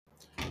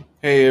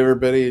Hey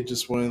everybody,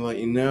 just wanted to let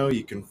you know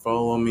you can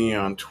follow me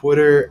on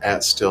Twitter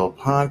at Still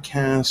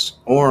Podcast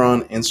or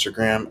on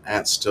Instagram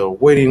at Still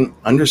Waiting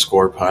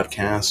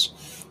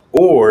 _podcast.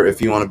 Or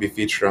if you want to be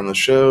featured on the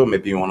show,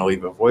 maybe you want to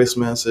leave a voice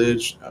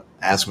message,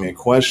 ask me a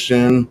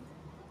question,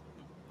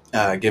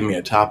 give me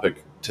a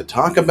topic to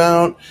talk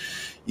about,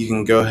 you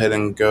can go ahead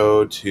and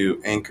go to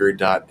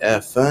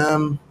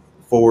anchor.fm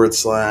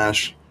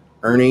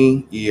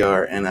 /Ernie,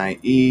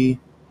 ERNIE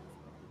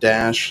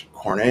dash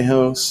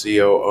Cornejo,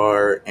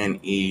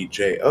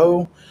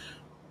 CORNEJO.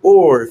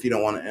 Or if you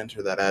don't want to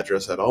enter that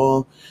address at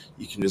all,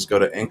 you can just go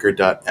to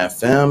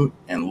anchor.fm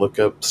and look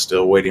up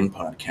Still Waiting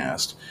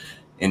Podcast.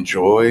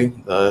 Enjoy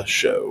the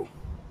show.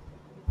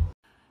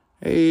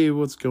 Hey,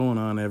 what's going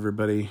on,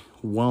 everybody?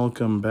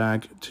 Welcome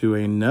back to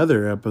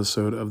another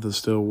episode of the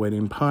Still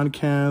Waiting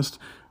Podcast.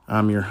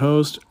 I'm your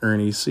host,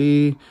 Ernie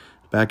C.,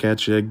 back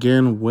at you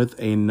again with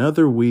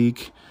another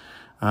week.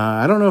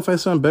 I don't know if I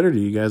sound better to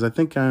you guys. I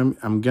think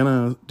I'm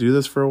gonna do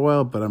this for a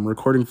while, but I'm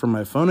recording from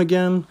my phone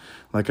again,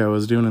 like I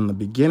was doing in the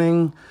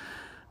beginning.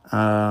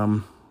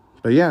 But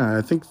yeah,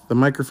 I think the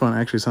microphone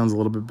actually sounds a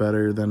little bit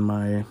better than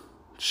my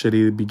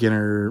shitty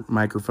beginner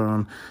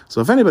microphone. So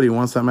if anybody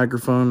wants that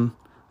microphone,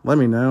 let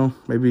me know.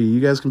 Maybe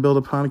you guys can build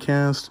a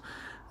podcast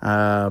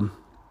and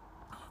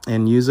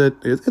use it.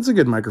 It's a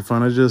good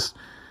microphone.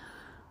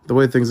 The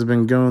way things have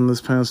been going this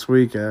past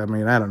week, I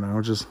don't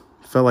know, just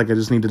felt like I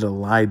just needed to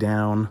lie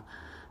down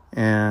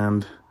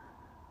and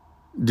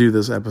do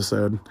this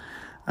episode.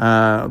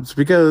 It's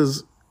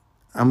because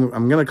I'm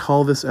going to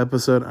call this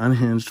episode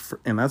Unhinged,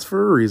 and that's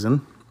for a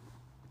reason.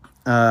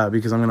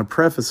 Because I'm going to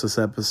preface this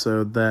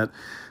episode that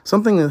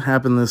something that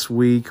happened this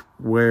week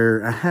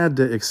where I had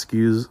to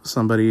excuse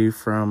somebody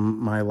from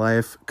my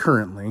life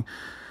currently.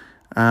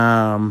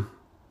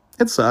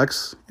 It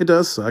sucks. It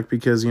does suck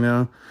because,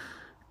 I'm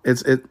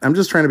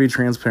just trying to be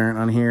transparent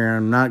on here.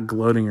 I'm not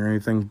gloating or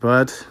anything,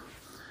 but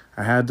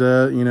I had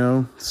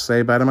to,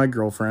 say bye to my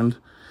girlfriend.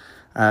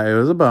 It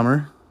was a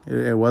bummer.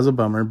 It was a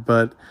bummer,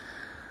 but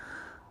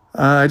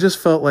I just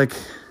felt like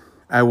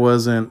I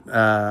wasn't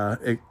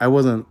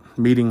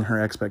meeting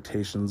her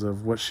expectations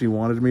of what she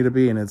wanted me to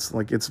be, and it's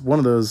one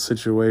of those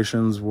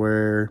situations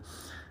where,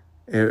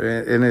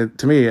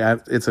 to me,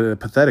 it's a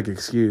pathetic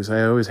excuse.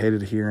 I always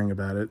hated hearing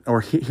about it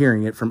or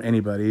hearing it from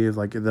anybody,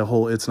 like the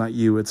whole "it's not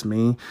you, it's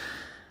me."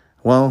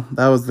 Well,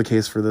 that was the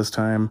case for this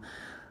time.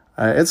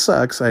 It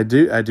sucks. I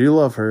do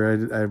love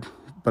her.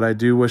 But I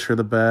do wish her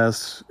the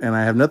best, and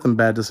I have nothing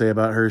bad to say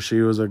about her.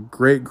 She was a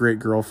great, great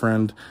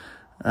girlfriend.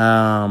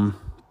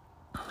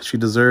 She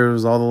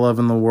deserves all the love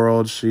in the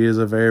world. She is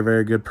a very,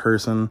 very good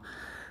person.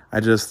 I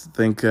just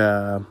think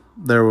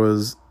there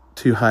was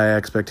too high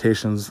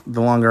expectations.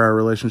 The longer our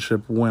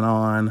relationship went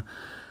on,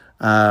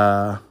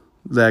 the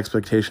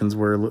expectations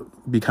were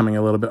becoming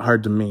a little bit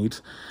hard to meet.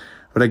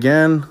 But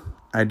again,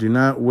 I do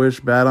not wish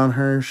bad on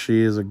her.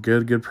 She is a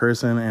good, good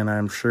person, and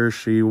I'm sure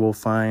she will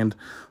find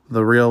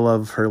the real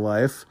love of her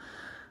life,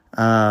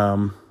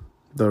 the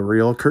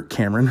real Kirk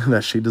Cameron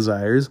that she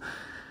desires.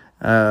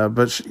 I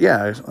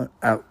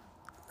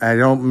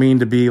don't mean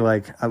to be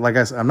like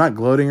I said, I'm not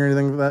gloating or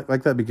anything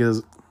like that,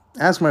 because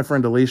ask my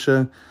friend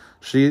Alicia.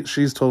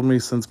 She's told me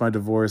since my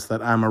divorce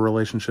that I'm a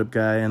relationship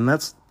guy, and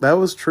that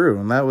was true,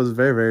 and that was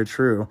very, very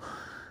true.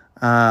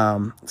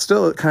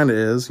 Still, it kind of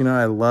is.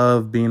 I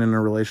love being in a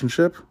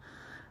relationship.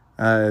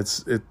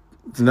 It's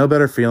no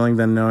better feeling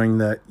than knowing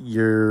that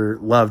you're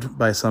loved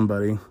by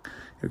somebody.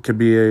 It could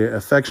be a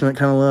affectionate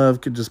kind of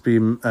love, could just be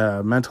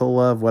mental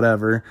love,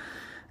 whatever.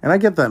 And I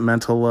get that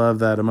mental love,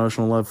 that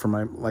emotional love from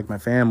my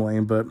family,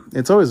 but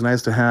it's always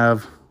nice to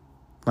have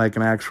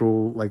an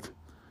actual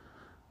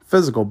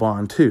physical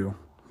bond too.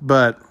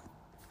 But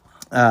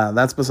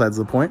that's besides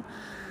the point.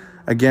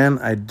 Again,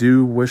 I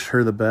do wish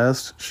her the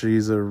best.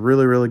 She's a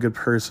really, really good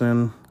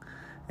person.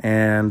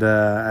 And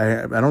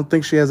I don't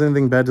think she has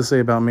anything bad to say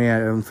about me.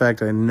 In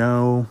fact, I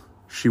know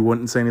she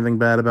wouldn't say anything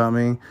bad about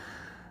me.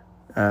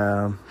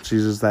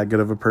 She's just that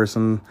good of a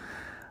person.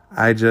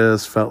 I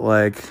just felt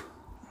like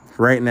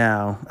right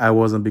now I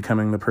wasn't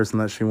becoming the person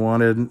that she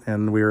wanted,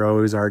 and we were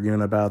always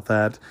arguing about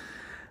that.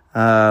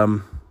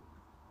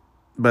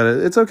 But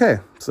it's okay.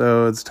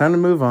 So it's time to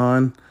move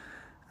on.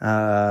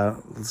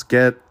 Let's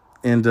get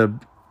into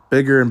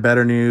bigger and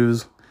better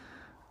news.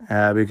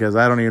 Because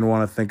I don't even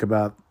want to think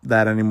about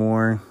that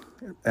anymore.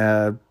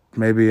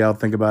 Maybe I'll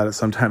think about it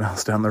sometime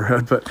else down the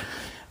road. But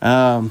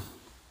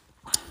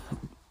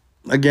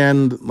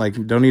again,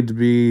 don't need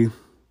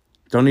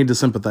to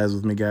sympathize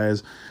with me,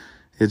 guys.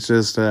 It's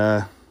just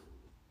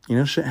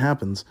shit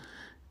happens,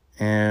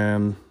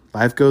 and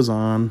life goes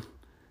on.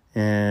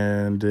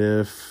 And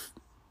if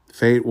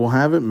fate will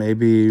have it,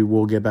 maybe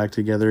we'll get back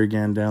together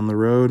again down the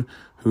road.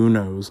 Who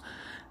knows?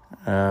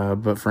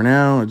 But for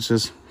now, it's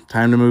just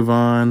time to move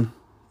on.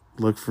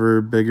 Look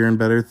for bigger and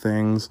better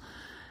things.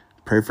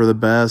 Pray for the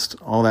best.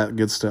 All that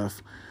good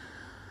stuff.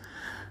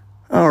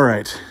 All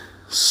right.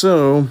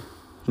 So,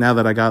 now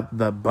that I got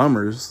the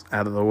bummers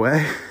out of the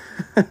way,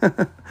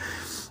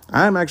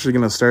 I'm actually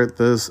going to start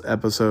this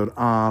episode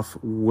off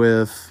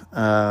with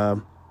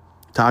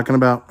talking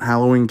about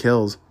Halloween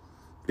Kills,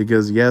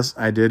 because yes,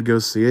 I did go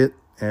see it,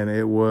 and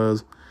it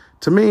was,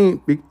 to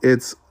me,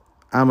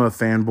 I'm a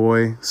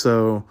fanboy,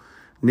 so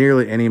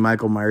nearly any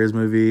Michael Myers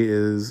movie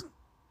is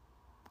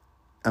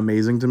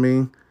amazing to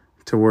me,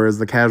 to whereas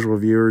the casual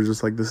viewer is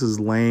just like, this is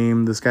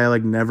lame, this guy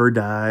like never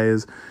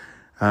dies,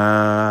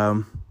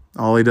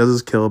 all he does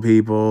is kill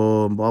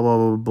people, blah blah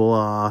blah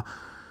blah,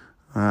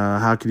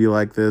 how could you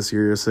like this,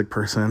 you're a sick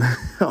person,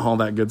 all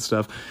that good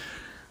stuff.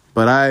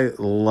 But I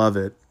love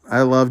it.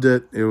 I loved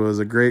it. It was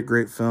a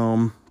great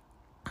film.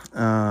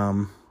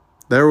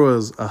 There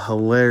was a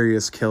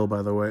hilarious kill,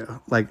 by the way.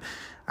 Like,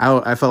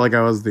 I felt like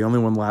I was the only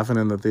one laughing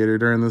in the theater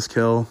during this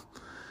kill,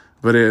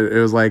 but it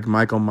was like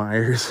Michael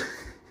Myers.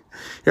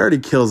 He already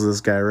kills this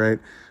guy, right?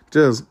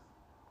 Just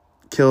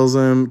kills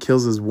him,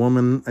 kills his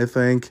woman, I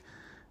think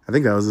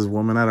that was his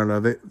woman. I don't know.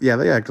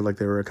 They acted like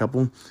they were a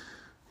couple.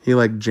 He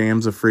like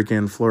jams a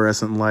freaking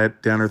fluorescent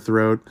light down her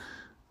throat,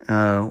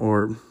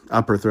 or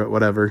up her throat,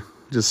 whatever.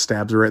 Just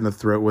stabs her right in the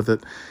throat with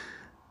it.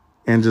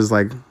 And just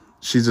like,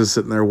 she's just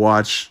sitting there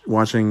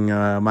watching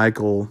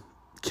Michael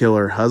kill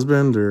her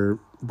husband or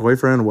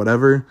boyfriend,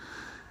 whatever.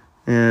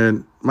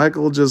 And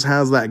Michael just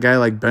has that guy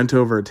like bent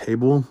over a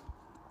table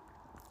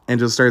and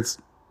just starts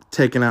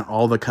taking out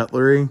all the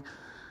cutlery,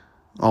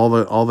 all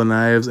the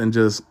knives, and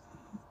just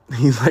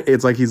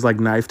it's like he's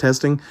like knife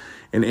testing,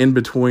 and in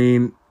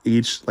between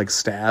each like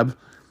stab,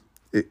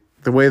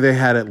 the way they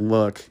had it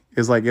look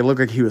is like, it looked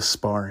like he was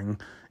sparring.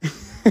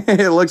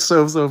 It looked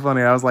so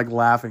funny. I was like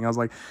laughing. I was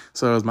like,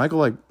 so is Michael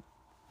like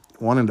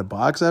wanting to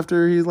box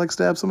after he like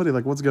stabbed somebody?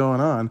 Like, what's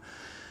going on?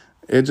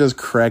 It just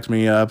cracked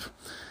me up.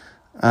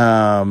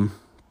 And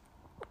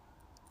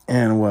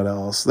what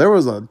else? There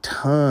was a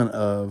ton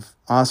of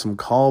awesome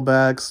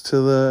callbacks to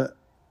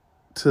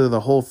the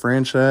whole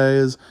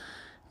franchise.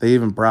 They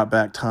even brought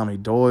back Tommy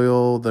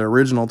Doyle, the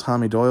original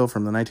Tommy Doyle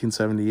from the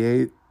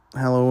 1978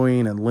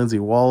 Halloween, and Lindsay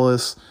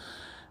Wallace,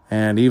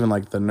 and even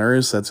like the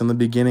nurse that's in the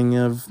beginning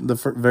of the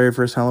very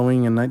first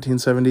Halloween in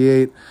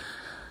 1978.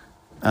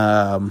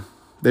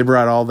 They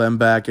brought all them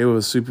back. It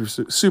was super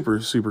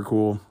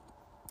cool.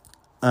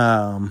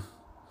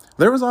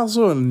 There was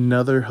also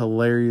another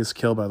hilarious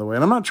kill, by the way,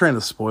 and I'm not trying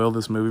to spoil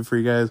this movie for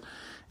you guys.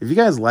 If you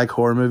guys like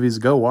horror movies,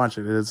 go watch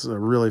it. It's a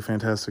really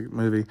fantastic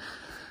movie.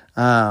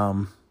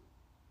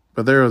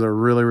 But there was a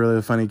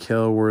really funny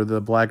kill where the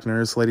black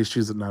nurse lady,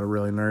 she's not a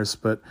really nurse,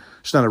 but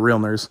she's not a real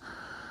nurse.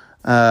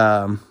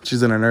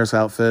 She's in a nurse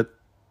outfit.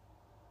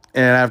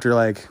 And after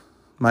like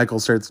Michael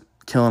starts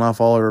killing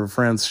off all of her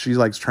friends, she's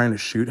like trying to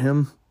shoot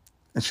him.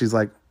 And she's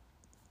like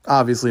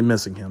obviously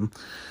missing him.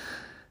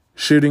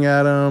 Shooting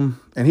at him.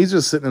 And he's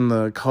just sitting in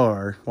the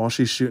car while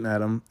she's shooting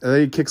at him. And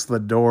then he kicks the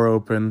door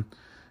open.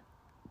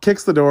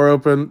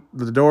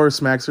 The door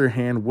smacks her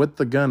hand with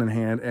the gun in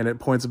hand, and it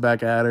points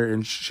back at her,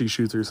 and she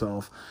shoots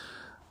herself.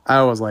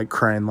 I was like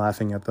crying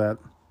laughing at that.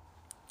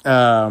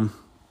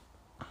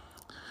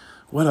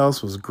 What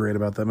else was great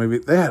about that movie?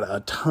 They had a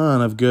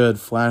ton of good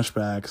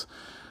flashbacks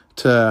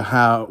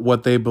to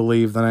what they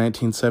believe what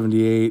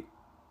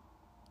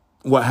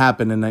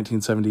happened in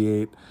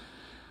 1978.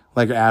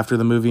 Like after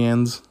the movie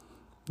ends,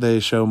 they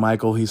show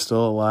Michael, he's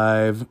still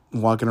alive,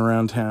 walking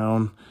around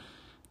town.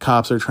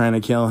 Cops are trying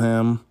to kill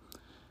him.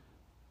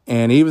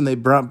 And even they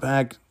brought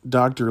back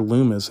Dr.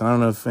 Loomis. I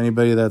don't know if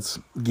anybody that's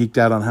geeked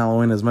out on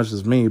Halloween as much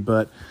as me,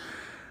 but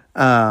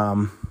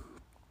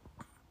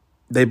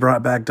they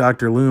brought back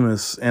Dr.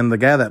 Loomis, and the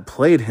guy that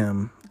played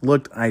him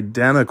looked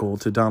identical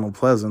to Donald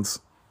Pleasance.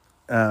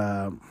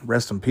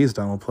 Rest in peace,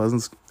 Donald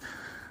Pleasance.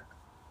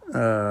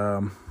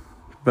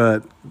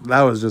 But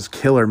that was just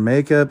killer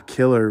makeup,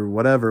 killer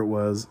whatever it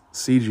was,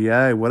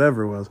 CGI,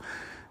 whatever it was.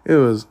 It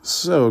was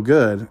so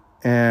good,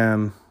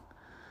 and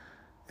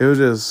it was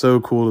just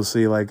so cool to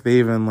see. Like, they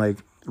even, like,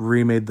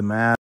 remade the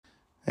mask.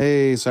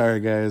 Hey, sorry,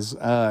 guys.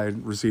 I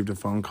received a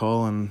phone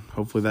call, and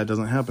hopefully that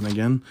doesn't happen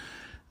again,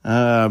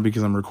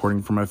 because I'm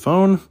recording from my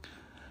phone.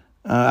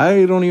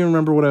 I don't even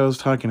remember what I was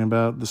talking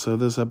about, so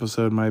this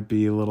episode might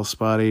be a little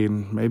spotty,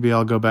 and maybe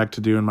I'll go back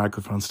to doing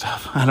microphone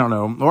stuff. I don't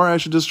know. Or I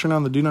should just turn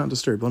on the Do Not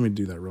Disturb. Let me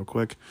do that real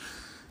quick.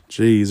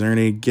 Jeez,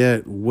 Ernie,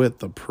 get with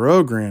the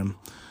program.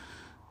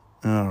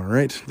 All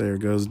right, there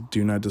goes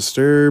Do Not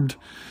Disturbed.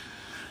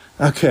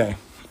 Okay.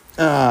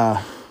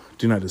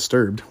 Do Not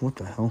Disturbed. What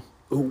the hell?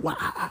 Ooh,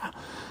 wow.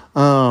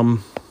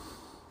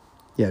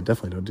 Yeah,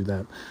 definitely don't do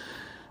that.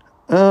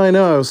 I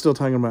know I was still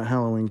talking about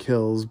Halloween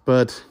Kills,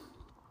 but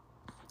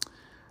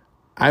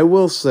I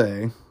will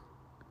say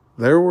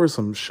there were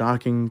some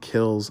shocking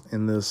kills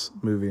in this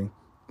movie.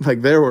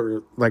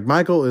 Like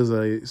Michael is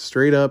a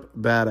straight up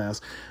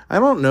badass. I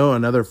don't know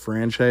another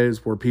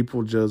franchise where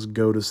people just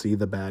go to see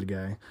the bad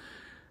guy.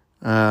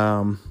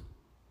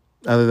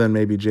 Other than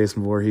maybe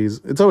Jason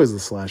Voorhees. It's always the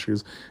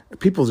slashers.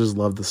 People just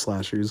love the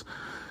slashers.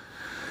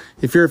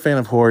 If you're a fan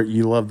of horror,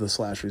 you love the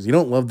slashers. You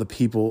don't love the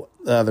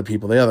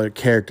other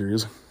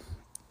characters.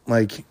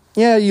 Like,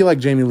 yeah, you like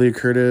Jamie Lee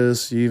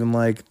Curtis. You even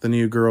like the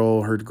new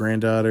girl, her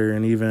granddaughter,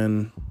 and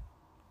even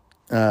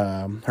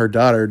her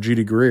daughter,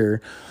 Judy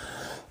Greer.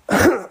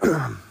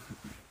 But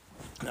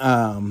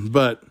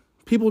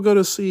people go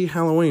to see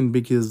Halloween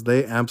because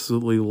they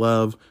absolutely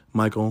love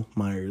Michael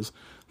Myers.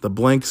 The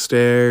blank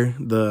stare,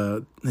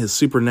 his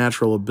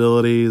supernatural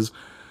abilities,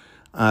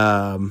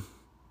 because,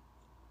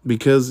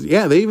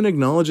 yeah, they even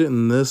acknowledge it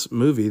in this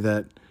movie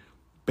that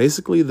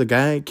basically the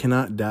guy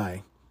cannot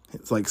die.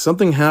 It's like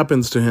something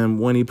happens to him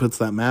when he puts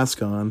that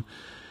mask on,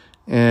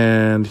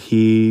 and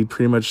he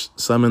pretty much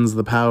summons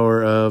the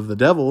power of the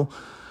devil,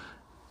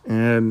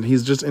 and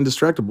he's just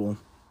indestructible.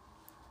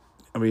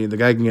 I mean, the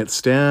guy can get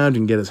stabbed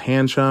and get his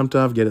hand chopped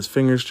off, get his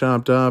fingers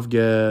chopped off,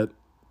 get,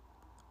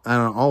 I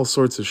don't know, all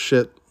sorts of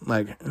shit.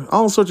 Like,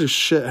 all sorts of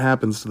shit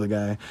happens to the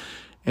guy,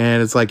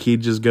 and it's like he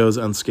just goes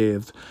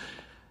unscathed.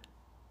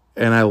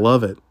 And I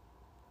love it.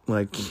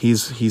 Like,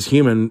 he's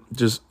human,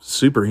 just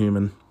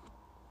superhuman.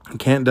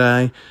 Can't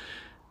die.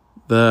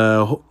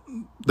 There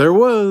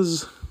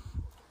was,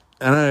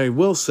 and I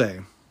will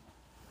say,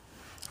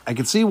 I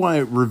can see why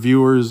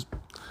reviewers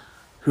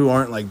who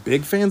aren't like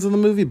big fans of the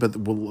movie, but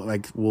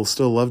will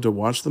still love to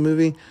watch the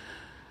movie,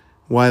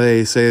 why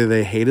they say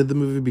they hated the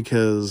movie,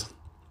 because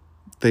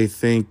they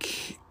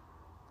think,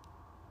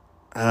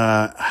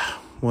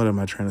 what am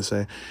I trying to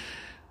say?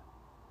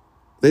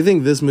 They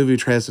think this movie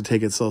tries to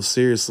take itself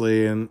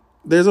seriously, and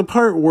there's a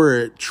part where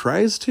it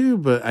tries to,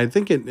 but I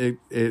think it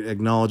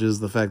acknowledges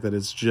the fact that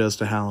it's just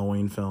a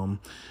Halloween film.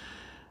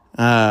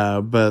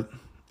 But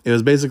it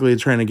was basically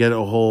trying to get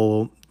a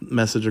whole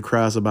message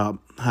across about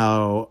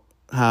how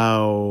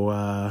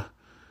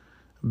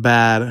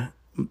bad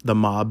the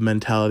mob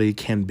mentality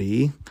can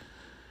be.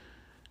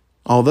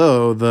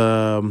 Although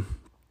the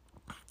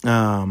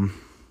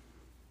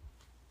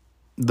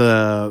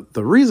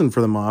reason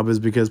for the mob is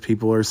because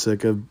people are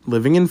sick of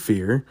living in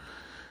fear,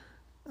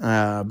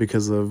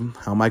 because of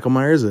how Michael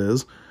Myers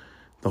is.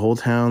 The whole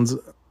town's,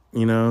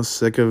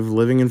 sick of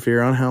living in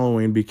fear on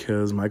Halloween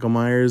because Michael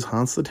Myers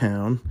haunts the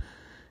town,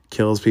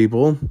 kills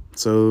people.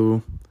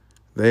 So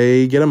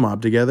they get a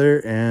mob together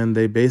and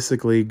they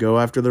basically go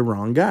after the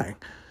wrong guy.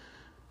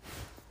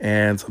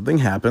 And something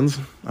happens.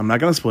 I'm not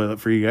going to spoil it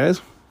for you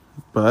guys,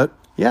 but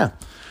yeah.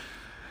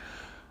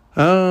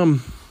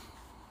 But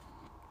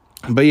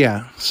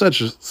yeah,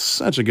 such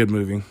a good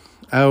movie.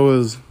 I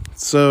was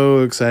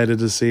so excited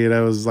to see it.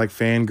 I was like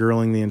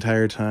fangirling the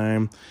entire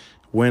time.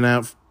 Went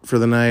out for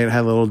the night,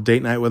 had a little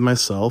date night with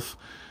myself.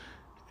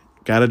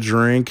 Got a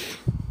drink,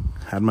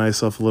 had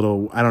myself a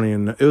little, I don't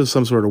even know, it was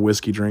some sort of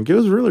whiskey drink. It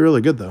was really,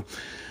 really good though.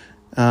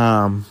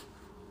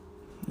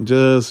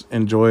 Just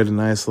enjoyed a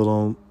nice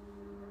little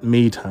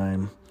me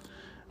time.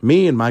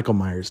 Me and Michael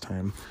Myers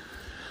time.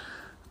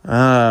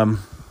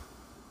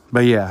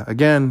 But yeah,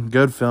 again,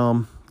 good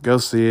film. Go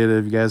see it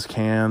if you guys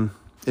can.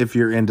 If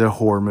you're into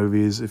horror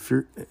movies, if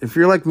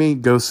you're like me,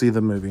 go see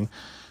the movie.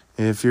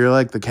 If you're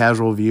like the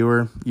casual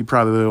viewer, you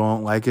probably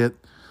won't like it.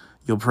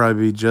 You'll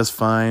probably be just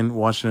fine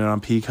watching it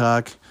on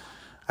Peacock.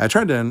 I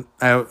tried to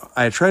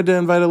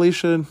invite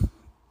Alicia,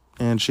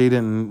 and she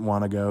didn't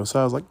want to go,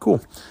 so I was like,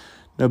 cool,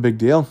 no big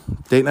deal.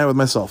 Date night with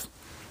myself.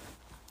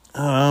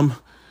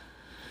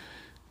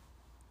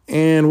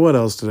 And what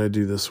else did I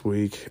do this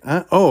week?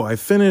 I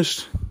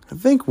finished, I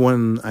think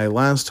when I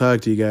last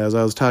talked to you guys,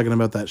 I was talking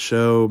about that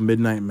show,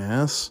 Midnight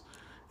Mass.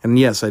 And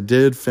yes, I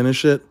did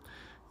finish it. It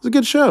was a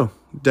good show.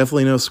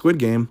 Definitely no Squid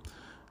Game,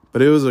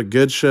 but it was a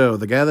good show.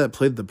 The guy that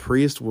played the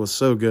priest was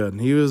so good.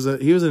 He was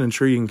an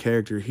intriguing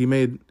character. He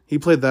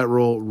played that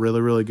role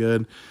really, really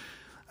good.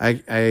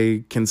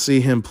 I can see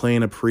him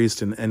playing a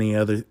priest in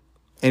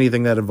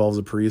anything that involves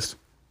a priest.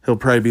 He'll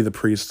probably be the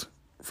priest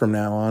from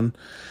now on.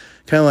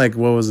 Kind of like,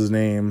 what was his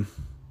name?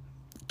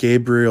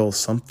 Gabriel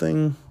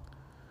something?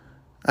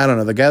 I don't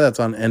know. The guy that's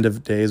on End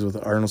of Days with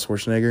Arnold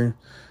Schwarzenegger.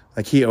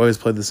 Like, he always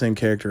played the same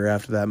character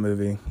after that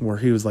movie, where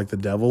he was like the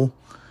devil.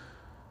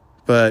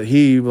 But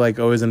he like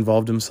always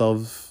involved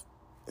himself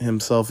in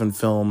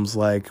films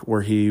like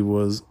where it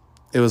was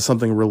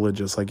something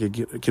religious. Like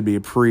it could be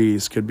a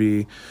priest, could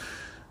be,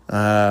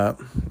 I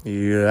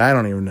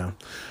don't even know.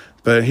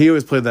 But he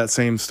always played that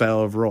same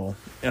style of role.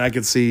 And I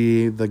could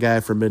see the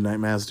guy from Midnight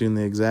Mass doing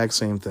the exact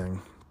same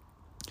thing.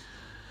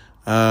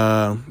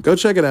 Go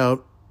check it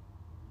out.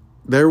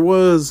 There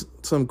was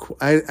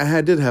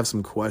I did have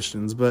some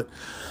questions, but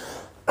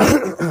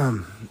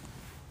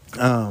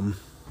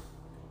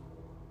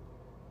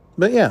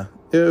but yeah,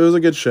 it was a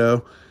good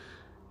show.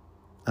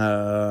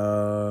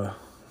 I'm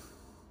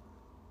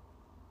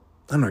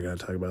not going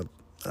to talk about,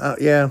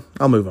 yeah,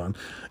 I'll move on.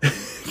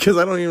 Because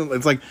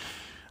it's like,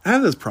 I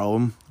have this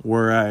problem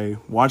where I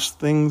watch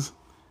things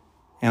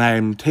and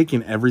I'm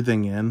taking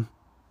everything in.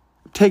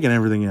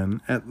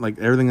 Like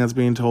everything that's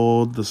being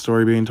told, the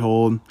story being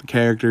told, the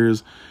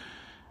characters.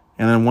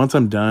 And then once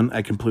I'm done,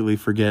 I completely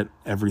forget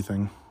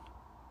everything.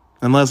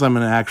 Unless I'm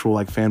an actual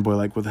like fanboy,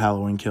 like with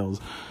Halloween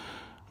Kills.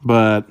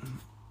 But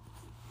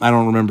I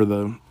don't remember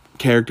the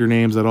character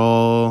names at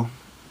all.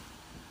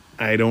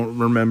 I don't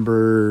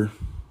remember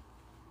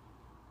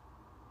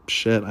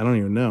shit. I don't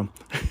even know.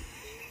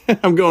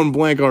 I'm going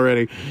blank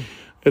already.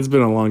 It's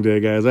been a long day,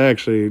 guys. I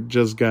actually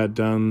just got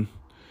done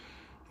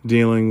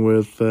dealing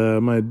with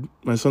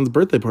my son's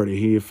birthday party.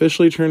 He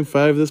officially turned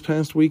 5 this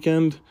past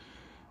weekend.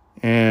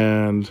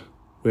 And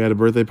we had a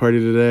birthday party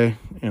today,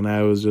 and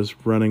I was just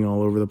running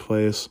all over the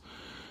place.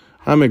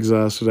 I'm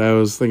exhausted. I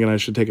was thinking I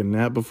should take a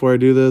nap before I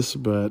do this,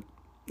 but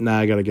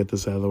I got to get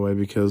this out of the way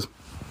because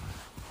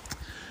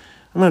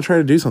I'm going to try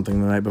to do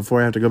something tonight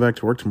before I have to go back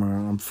to work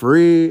tomorrow. I'm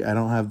free. I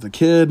don't have the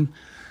kid.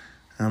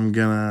 I'm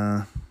going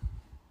to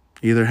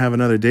either have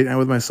another date night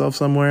with myself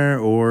somewhere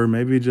or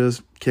maybe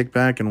just kick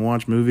back and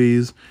watch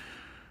movies.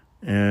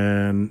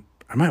 And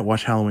I might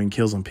watch Halloween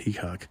Kills on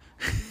Peacock.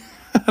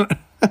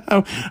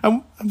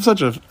 I'm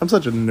such a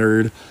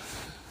nerd.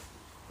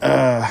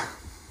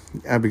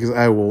 Because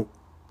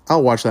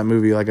I'll watch that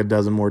movie like a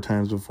dozen more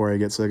times before I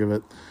get sick of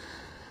it.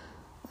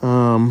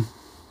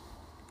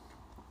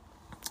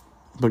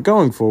 But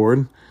going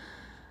forward,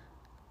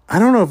 I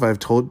don't know if I've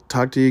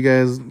talked to you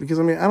guys, because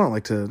I don't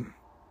like to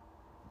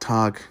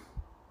talk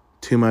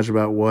too much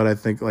about what I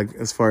think, like,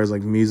 as far as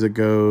like music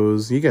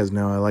goes. You guys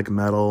know I like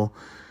metal.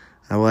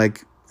 I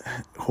like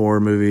horror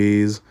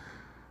movies.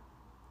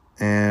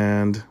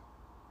 And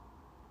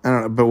I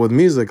don't know, but with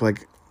music,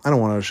 like, I don't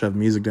want to shove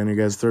music down your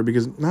guys' throat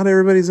because not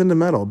everybody's into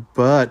metal,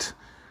 but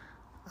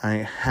I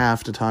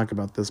have to talk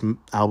about this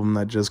album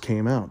that just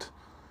came out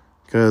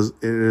because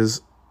it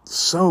is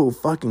so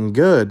fucking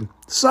good.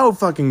 So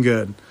fucking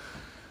good.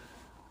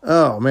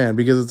 Oh, man,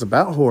 because it's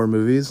about horror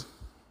movies.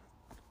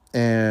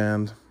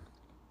 And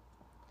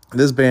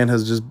this band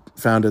has just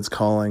found its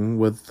calling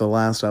with the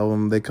last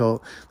album. They're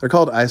called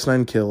Ice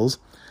Nine Kills.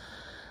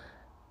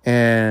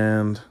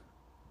 And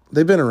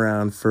they've been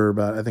around for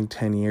about, I think,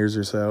 10 years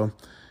or so.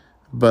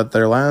 But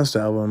their last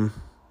album,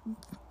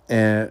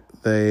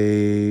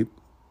 they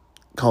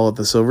call it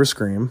The Silver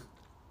Scream.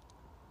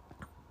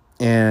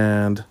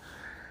 And,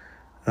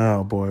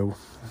 oh boy,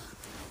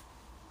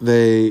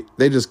 they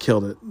just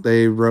killed it.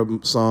 They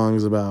wrote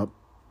songs about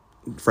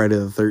Friday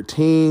the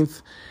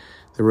 13th.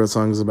 They wrote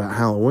songs about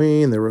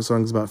Halloween. They wrote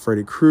songs about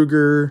Freddy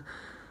Krueger,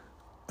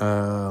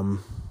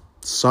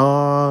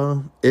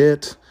 Saw,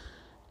 It.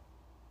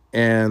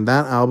 And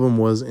that album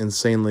was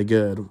insanely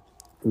good.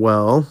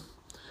 Well,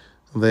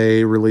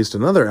 they released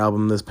another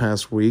album this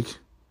past week,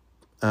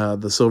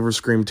 The Silver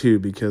Scream 2,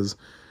 because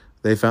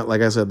they found,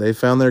 like I said, they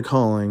found their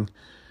calling,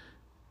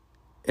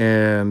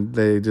 and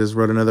they just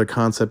wrote another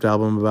concept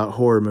album about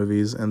horror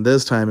movies, and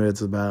this time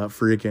it's about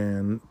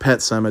freaking Pet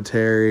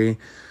Sematary.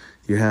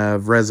 You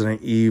have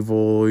Resident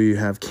Evil, you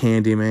have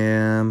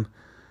Candyman,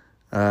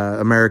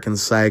 American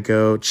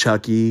Psycho,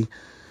 Chucky.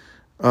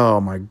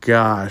 Oh my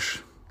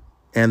gosh.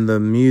 And the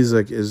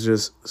music is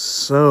just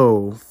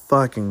so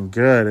fucking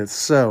good. It's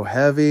so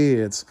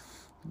heavy.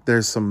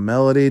 There's some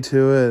melody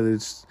to it.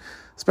 It's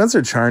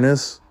Spencer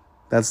Charnas.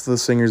 That's the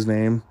singer's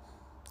name.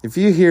 If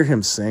you hear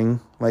him sing,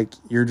 like,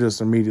 you're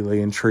just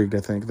immediately intrigued, I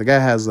think. The guy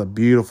has a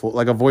beautiful,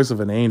 like, a voice of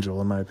an angel,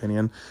 in my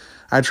opinion.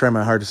 I try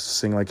my hardest to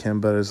sing like him,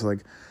 but it's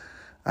like,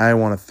 I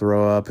want to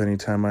throw up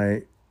anytime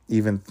I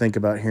even think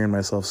about hearing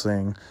myself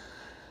sing.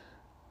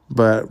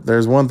 But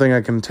there's one thing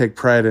I can take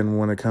pride in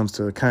when it comes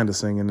to kind of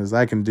singing is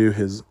I can do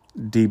his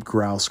deep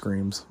growl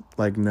screams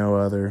like no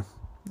other.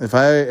 If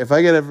I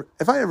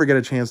ever get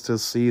a chance to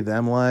see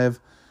them live,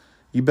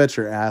 you bet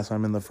your ass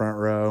I'm in the front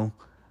row,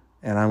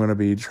 and I'm gonna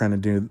be trying to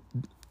do.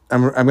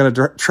 I'm gonna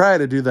try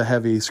to do the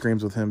heavy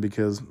screams with him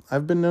because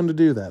I've been known to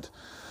do that.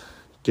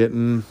 Get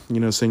in,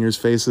 singers'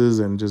 faces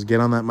and just get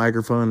on that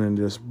microphone and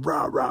just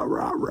rah rah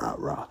rah rah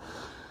rah.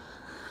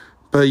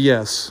 But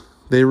yes.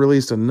 They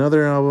released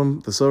another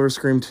album, The Silver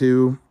Scream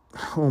 2.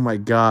 Oh my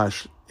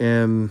gosh.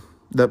 And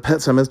that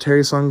Pet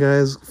Sematary song,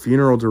 guys,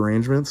 Funeral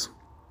Derangements.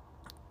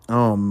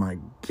 Oh my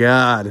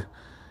God.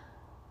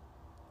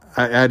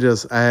 I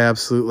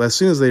absolutely, as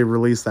soon as they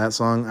released that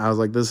song, I was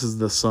like, this is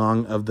the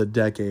song of the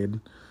decade.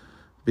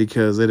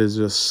 Because it is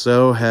just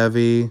so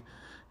heavy,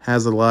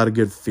 has a lot of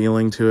good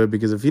feeling to it.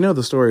 Because if you know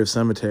the story of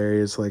Cemetery,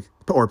 it's like,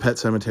 or Pet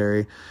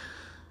Sematary,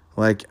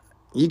 like,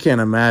 you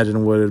can't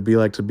imagine what it'd be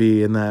like to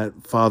be in that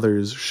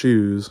father's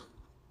shoes.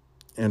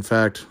 In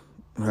fact,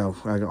 well,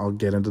 I'll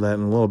get into that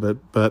in a little bit,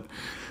 but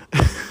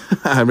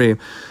I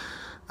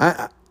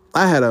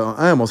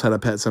almost had a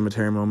Pet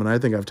Sematary moment. I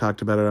think I've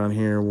talked about it on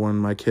here when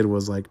my kid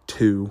was like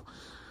 2.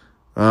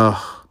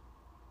 Ugh,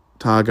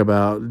 talk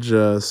about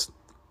just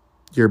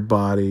your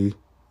body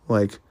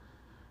like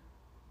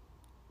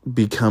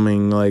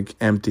becoming like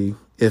empty.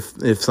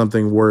 If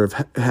something were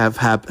have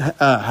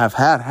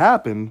had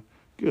happened,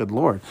 good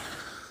Lord.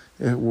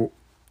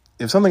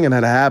 If something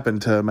had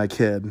happened to my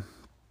kid,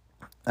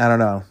 I don't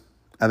know.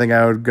 I think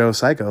I would go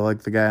psycho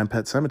like the guy on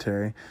Pet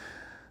Sematary.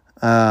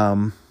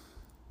 But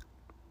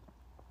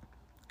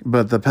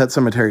the Pet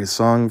Sematary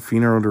song,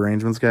 Funeral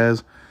Derangements,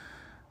 guys,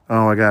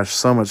 oh my gosh,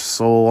 so much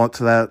soul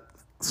to that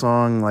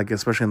song, like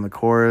especially in the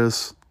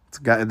chorus.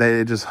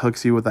 It just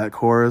hooks you with that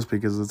chorus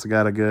because it's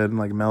got a good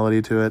like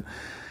melody to it.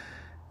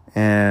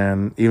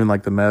 And even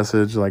like the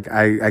message, like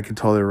I could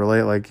totally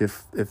relate. Like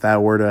if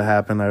that were to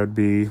happen, I would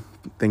be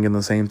thinking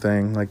the same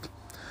thing. Like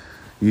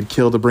you'd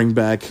kill to bring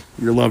back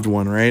your loved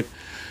one, right?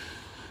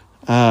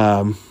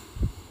 But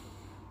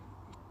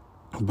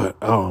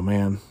oh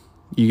man,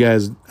 you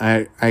guys,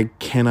 I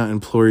cannot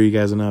implore you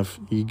guys enough.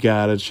 You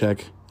gotta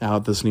check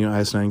out this new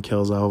Ice Nine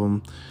Kills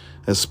album,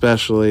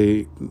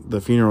 especially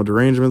the Funeral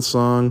Derangement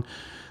song,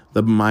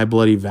 the My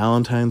Bloody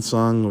Valentine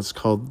song, was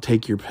called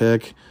Take Your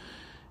Pick,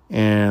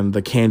 and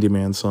the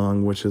Candyman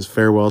song, which is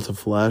Farewell to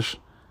Flesh.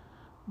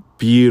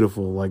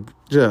 Beautiful, like,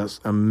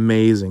 just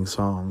amazing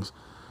songs.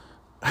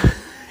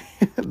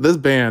 This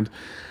band,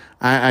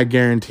 I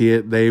guarantee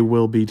it, they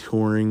will be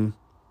touring.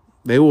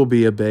 They will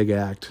be a big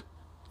act.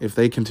 If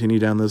they continue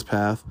down this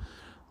path,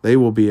 they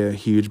will be a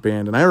huge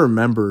band. And I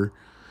remember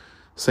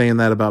saying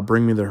that about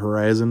Bring Me the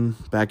Horizon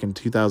back in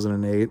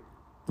 2008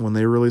 when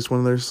they released one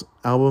of their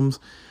albums.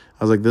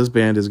 I was like, this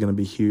band is going to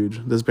be huge.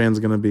 This band's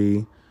going to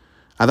be...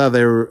 I thought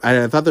they were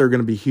going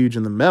to be huge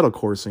in the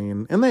metalcore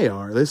scene, and they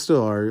are. They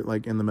still are,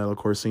 like, in the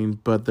metalcore scene,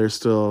 but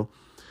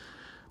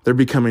they're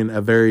becoming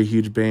a very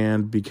huge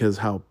band because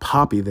how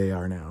poppy they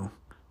are now.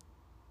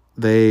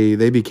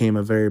 They became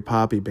a very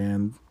poppy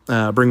band.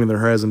 Bring Me the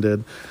Horizon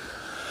did.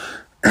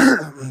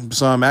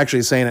 So I'm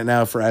actually saying it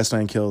now for Ice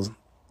Nine Kills.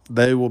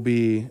 They will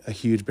be a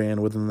huge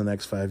band within the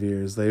next 5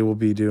 years. They'll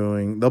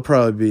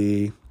probably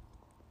be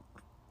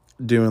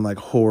doing like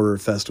horror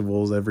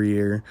festivals every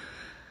year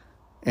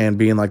and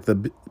being like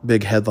the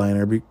big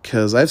headliner,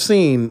 because I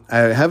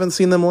haven't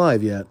seen them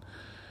live yet,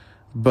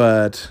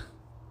 but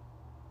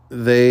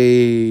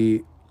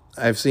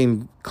I've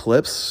seen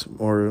clips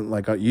or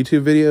like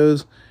YouTube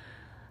videos.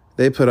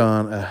 They put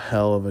on a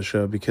hell of a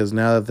show, because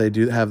now that they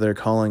do have their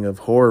calling of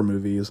horror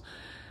movies,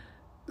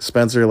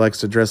 Spencer likes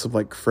to dress up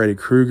like Freddy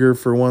Krueger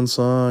for one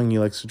song. He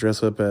likes to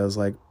dress up as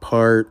like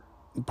part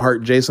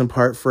Jason,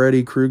 part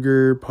Freddy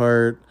Krueger,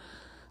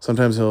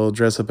 sometimes he'll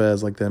dress up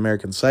as like the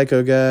American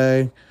Psycho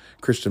guy,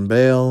 Christian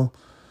Bale.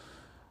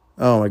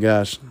 Oh my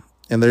gosh.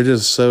 And they're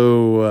just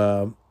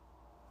so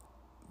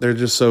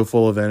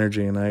full of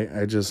energy, and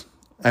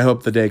I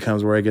hope the day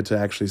comes where I get to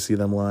actually see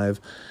them live.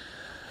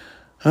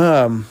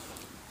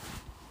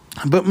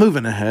 But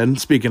moving ahead,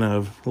 speaking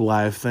of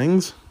live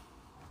things,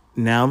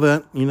 now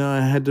that,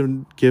 I had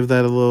to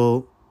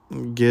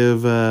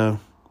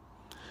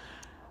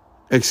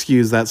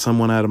excuse that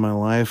someone out of my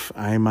life,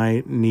 I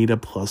might need a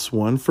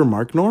 +1 for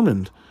Mark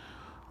Normand.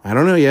 I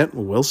don't know yet.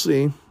 We'll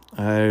see.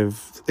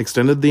 I've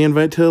extended the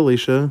invite to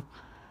Alicia.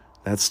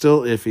 That's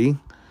still iffy.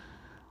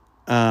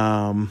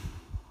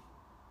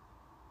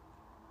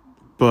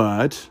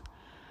 But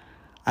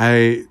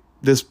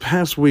this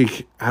past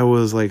week, I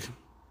was like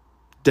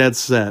dead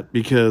set,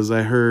 because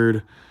I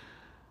heard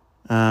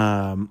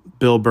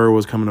Bill Burr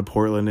was coming to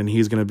Portland, and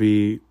he's going to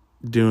be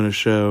doing a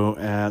show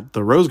at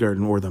the Rose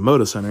Garden, or the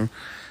Moda Center,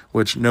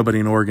 which nobody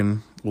in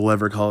Oregon will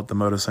ever call it the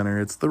Moda Center.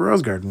 It's the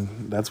Rose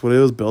Garden. That's what it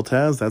was built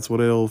as. That's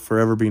what it'll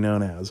forever be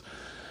known as.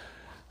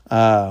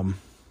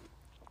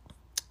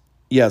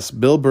 Yes,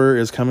 Bill Burr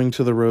is coming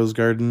to the Rose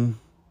Garden,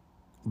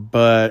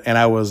 and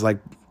I was like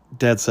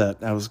dead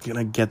set. I was going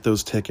to get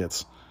those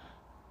tickets.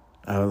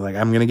 I was like,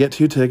 I'm going to get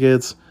 2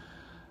 tickets,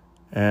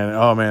 and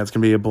oh man, it's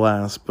going to be a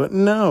blast. But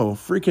no,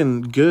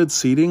 freaking good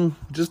seating,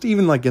 just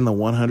even like in the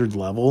 100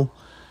 level,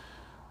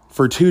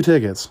 for 2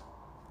 tickets,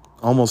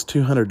 almost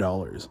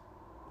 $200.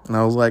 And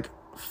I was like,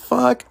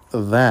 fuck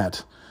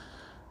that.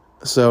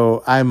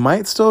 So I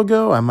might still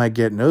go. I might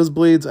get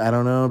nosebleeds. I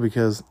don't know,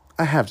 because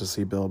I have to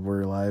see Bill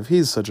Burr live.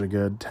 He's such a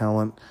good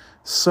talent.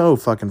 So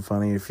fucking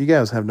funny. If you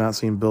guys have not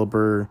seen Bill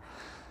Burr,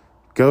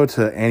 go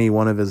to any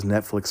one of his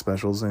Netflix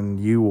specials and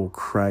you will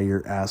cry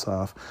your ass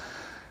off.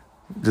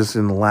 Just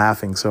in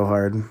laughing so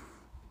hard.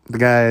 The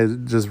guy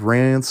just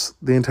rants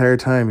the entire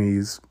time.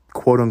 He's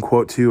quote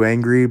unquote too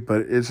angry,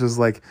 but it's just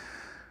like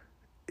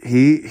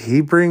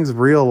he brings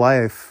real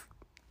life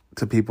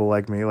to people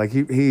like me. Like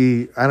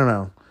he I don't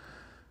know.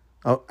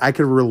 I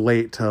could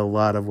relate to a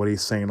lot of what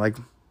he's saying. Like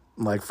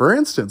for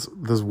instance,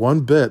 this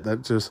one bit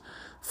that just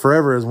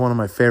forever is one of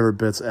my favorite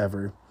bits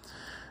ever,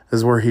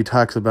 is where he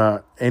talks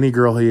about any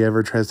girl he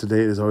ever tries to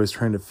date is always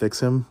trying to fix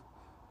him.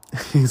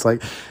 He's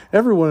like,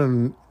 every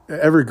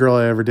girl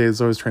I ever date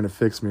is always trying to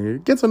fix me.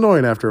 It gets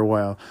annoying after a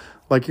while.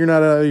 Like, you're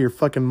not out of your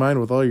fucking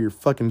mind with all your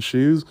fucking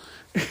shoes.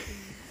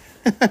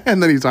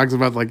 And then he talks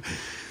about, like,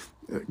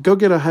 go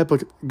get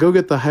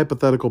the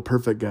hypothetical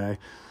perfect guy.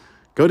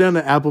 Go down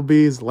to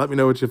Applebee's. Let me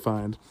know what you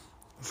find.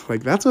 It's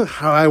like, that's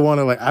how I want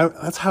to,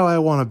 that's how I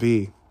want to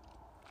be.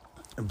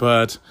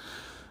 But,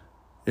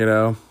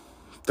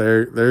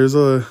 there's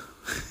a,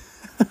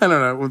 I don't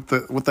know,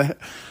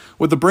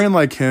 with a brand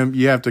like him,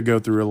 you have to go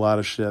through a lot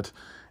of shit.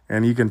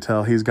 And you can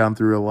tell he's gone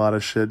through a lot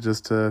of shit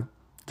just to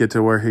get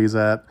to where he's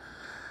at.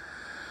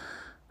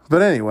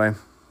 But anyway,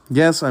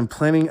 yes, I'm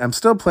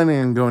still planning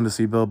on going to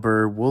see Bill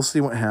Burr. We'll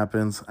see what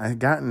happens. I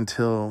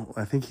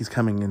think he's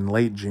coming in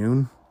late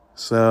June.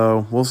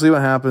 So we'll see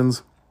what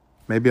happens.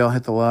 Maybe I'll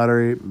hit the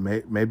lottery.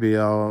 Maybe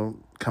I'll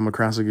come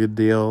across a good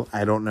deal.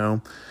 I don't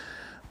know.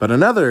 But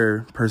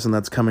another person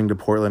that's coming to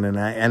Portland, and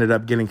I ended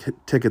up getting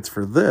tickets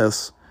for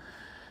this,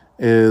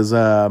 is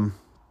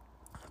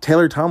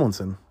Taylor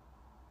Tomlinson.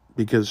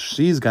 Because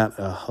she's got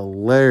a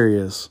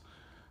hilarious,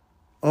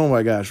 oh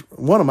my gosh,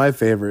 one of my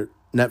favorite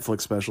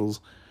Netflix specials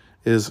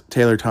is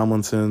Taylor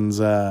Tomlinson's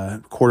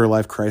Quarter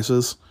Life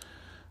Crisis.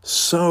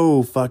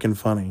 So fucking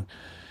funny.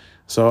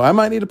 So I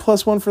might need a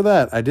 +1 for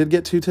that. I did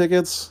get 2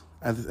 tickets.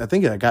 I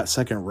think I got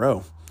second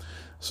row.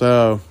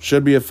 So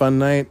should be a fun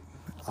night.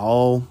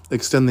 I'll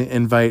extend the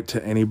invite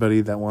to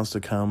anybody that wants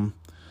to come.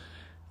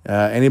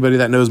 Anybody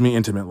that knows me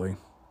intimately.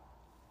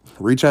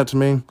 Reach out to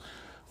me.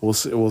 We'll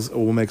see,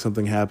 we'll make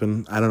something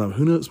happen. I don't know.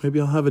 Who knows?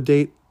 Maybe I'll have a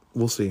date.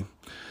 We'll see.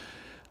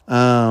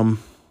 But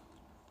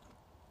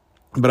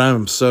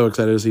I'm so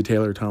excited to see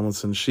Taylor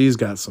Tomlinson. She's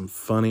got some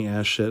funny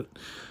ass shit.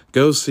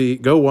 Go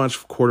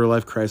watch Quarter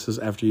Life Crisis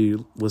after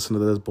you listen to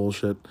this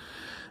bullshit.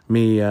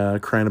 Me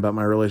crying about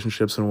my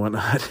relationships and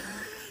whatnot.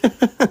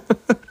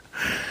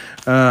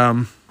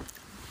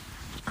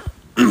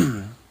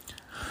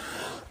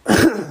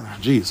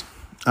 Jeez.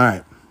 All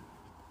right.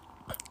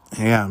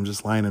 Yeah, I'm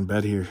just lying in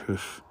bed here.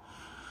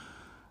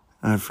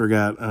 I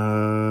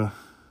forgot.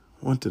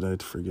 What did I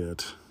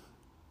forget?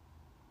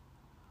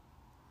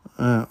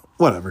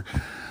 Whatever.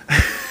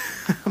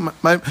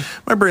 my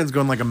brain's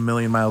going like a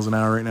million miles an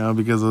hour right now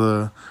because of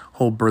the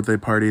whole birthday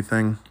party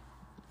thing.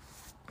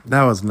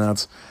 That was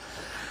nuts.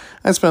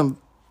 I spent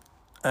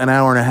an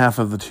hour and a half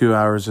of the 2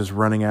 hours just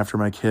running after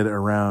my kid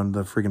around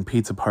the freaking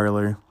pizza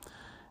parlor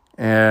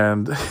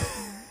and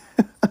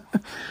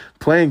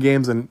playing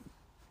games. And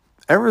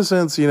ever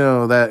since,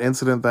 that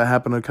incident that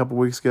happened a couple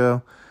weeks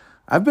ago,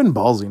 I've been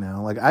ballsy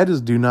now. Like, I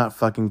just do not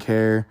fucking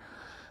care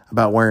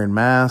about wearing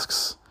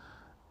masks.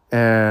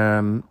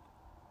 And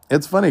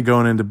it's funny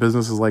going into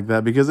businesses like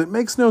that because it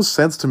makes no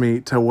sense to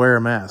me to wear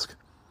a mask.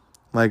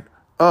 Like,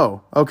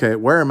 oh, okay,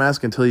 wear a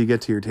mask until you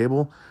get to your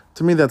table.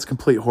 To me, that's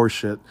complete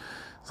horseshit.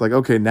 It's like,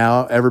 okay,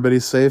 now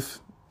everybody's safe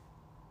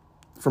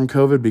from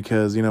COVID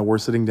because, we're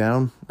sitting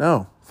down.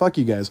 No, fuck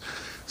you guys.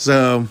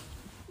 So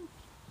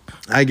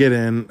I get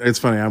in. It's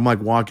funny. I'm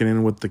like walking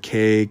in with the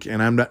cake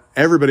and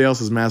everybody else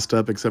is masked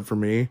up except for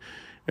me.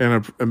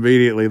 And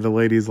immediately the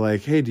lady's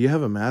like, hey, do you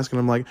have a mask? And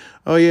I'm like,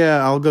 oh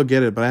yeah, I'll go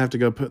get it, but I have to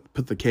go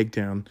put the cake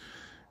down.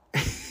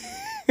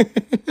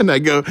 And I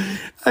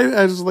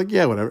was just like,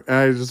 yeah, whatever. And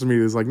I just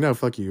immediately was like, no,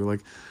 fuck you.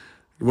 Like,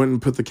 went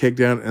and put the cake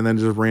down and then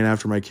just ran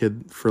after my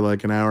kid for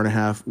like an hour and a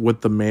half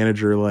with the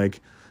manager, like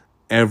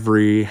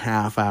every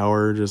half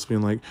hour, just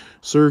being like,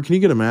 sir, can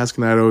you get a mask?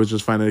 And I'd always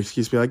just find an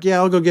excuse to be like, yeah,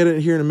 I'll go get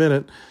it here in a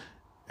minute.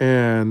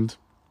 And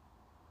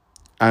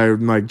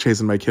I'm like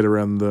chasing my kid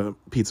around the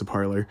pizza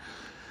parlor.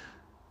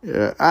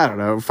 Yeah, I don't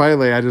know.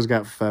 Finally, I just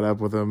got fed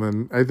up with him,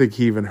 and I think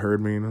he even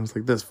heard me. And I was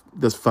like, "This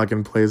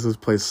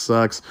place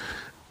sucks."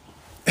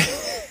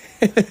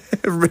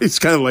 Everybody's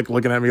kind of like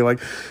looking at me like,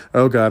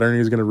 "Oh God,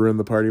 Ernie's gonna ruin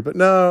the party." But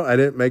no, I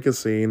didn't make a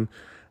scene.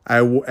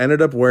 I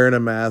ended up wearing a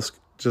mask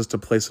just to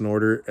place an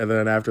order, and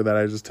then after that,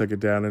 I just took it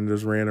down and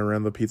just ran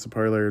around the pizza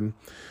parlor. And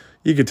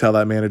you could tell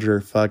that manager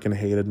fucking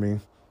hated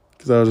me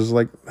because I was just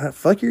like,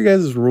 "Fuck your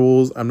guys'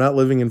 rules. I'm not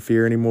living in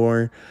fear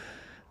anymore.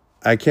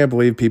 I can't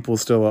believe people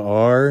still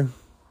are."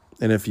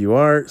 And if you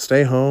are,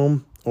 stay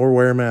home or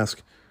wear a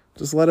mask.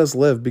 Just let us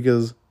live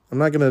because I'm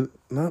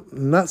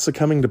not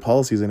succumbing to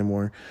policies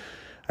anymore.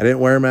 I didn't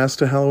wear a mask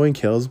to Halloween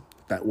Kills.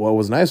 What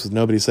was nice was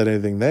nobody said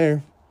anything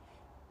there.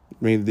 I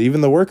mean,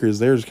 even the workers,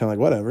 they were just kind of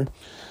like, whatever.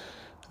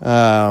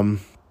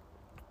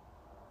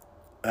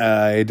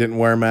 I didn't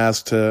wear a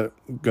mask to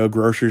go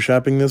grocery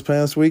shopping this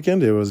past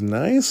weekend. It was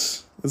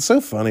nice. It's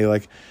so funny.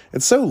 Like,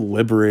 it's so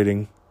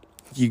liberating.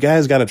 You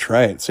guys got to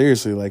try it.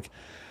 Seriously, like,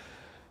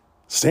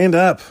 stand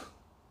up.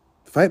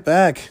 Fight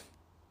back.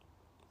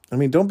 I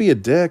mean, don't be a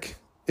dick.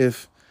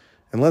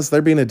 Unless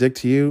they're being a dick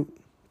to you,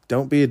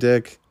 don't be a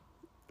dick.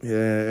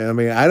 Yeah, I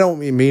mean, I don't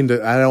mean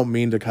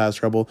to cause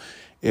trouble.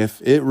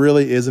 If it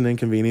really is an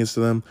inconvenience to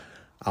them,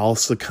 I'll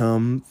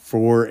succumb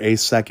for a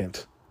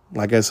second.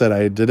 Like I said,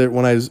 I did it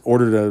when I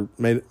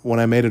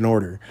made an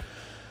order.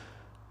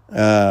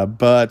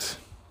 But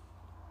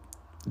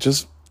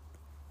just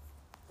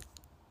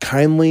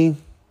kindly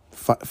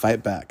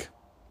fight back.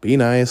 Be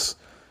nice.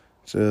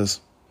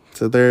 Just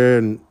sit there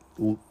and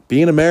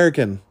be an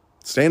American.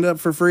 Stand up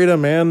for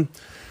freedom, man.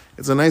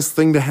 It's a nice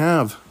thing to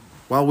have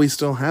while we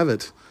still have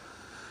it.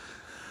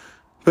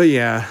 But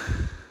yeah,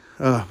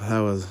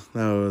 that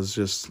was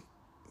just,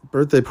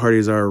 birthday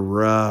parties are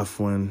rough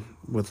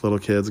with little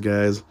kids,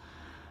 guys.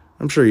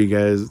 I'm sure you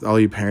guys, all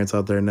you parents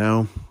out there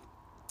know,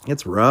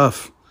 it's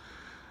rough.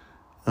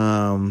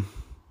 But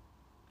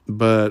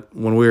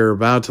when we were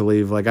about to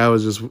leave, like, I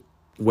was just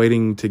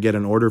waiting to get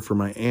an order for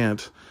my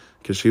aunt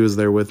because she was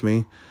there with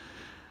me.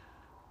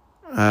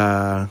 We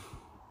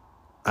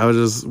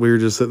were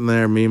just sitting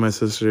there, me, my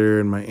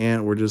sister, and my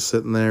aunt were just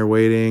sitting there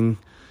waiting.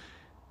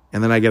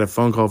 And then I get a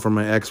phone call from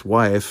my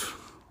ex-wife,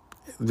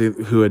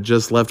 who had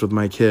just left with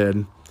my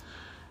kid,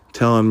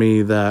 telling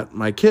me that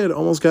my kid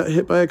almost got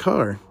hit by a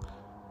car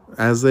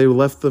as they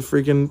left the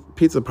freaking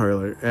pizza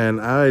parlor.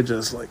 And I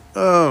just like,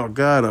 oh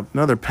God,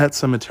 another Pet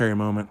Cemetery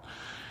moment.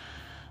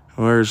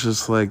 Where it's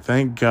just like,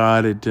 thank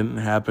God it didn't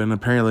happen.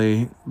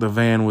 Apparently the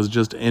van was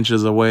just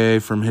inches away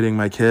from hitting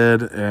my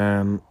kid,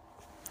 and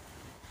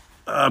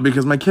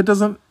because my kid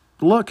doesn't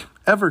look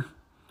ever.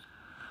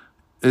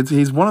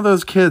 He's one of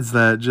those kids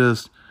that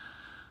just,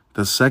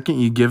 the second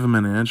you give him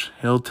an inch,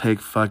 he'll take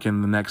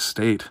fucking the next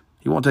state.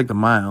 He won't take the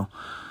mile.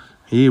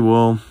 He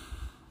will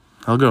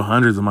He'll go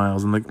hundreds of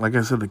miles. And like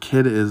I said, the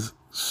kid is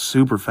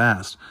super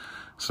fast.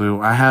 So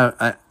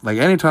like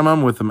anytime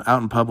I'm with him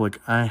out in public,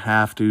 I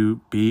have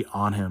to be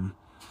on him.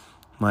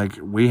 Like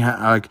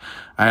I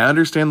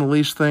understand the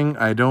leash thing.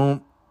 I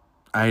don't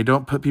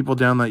put people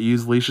down that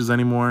use leashes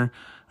anymore.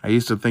 I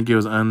used to think it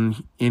was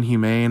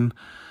inhumane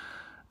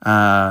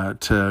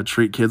to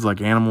treat kids like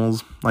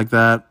animals like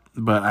that,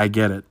 but I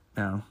get it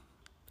now.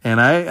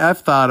 And I've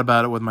thought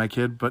about it with my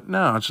kid, but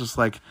no, it's just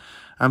like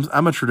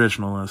I'm a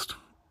traditionalist,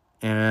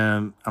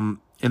 and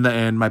I'm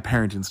in my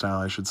parenting style,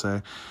 I should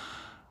say,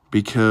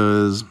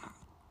 because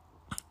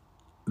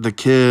the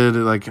kid,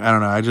 like, I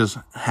don't know, I just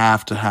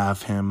have to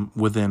have him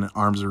within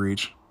arm's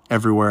reach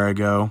everywhere I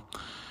go.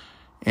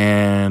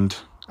 And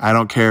I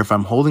don't care if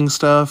I'm holding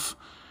stuff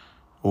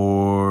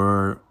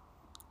or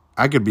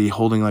I could be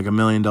holding like $1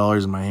 million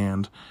in my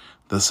hand.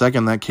 The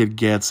second that kid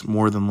gets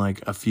more than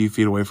like a few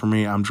feet away from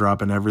me, I'm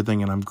dropping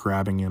everything and I'm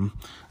grabbing him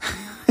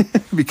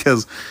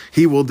because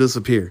he will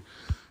disappear.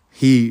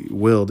 He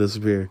will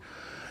disappear.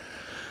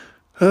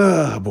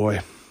 Oh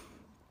boy.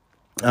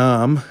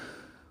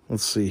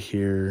 Let's see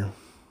here.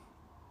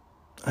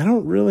 I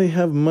don't really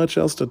have much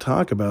else to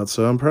talk about,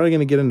 so I'm probably going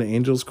to get into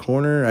Angel's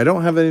Corner. I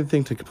don't have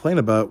anything to complain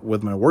about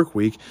with my work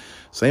week.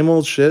 Same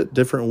old shit,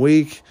 different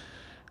week.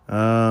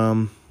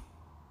 Yeah.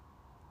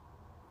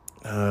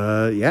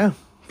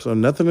 So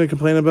nothing to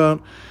complain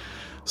about.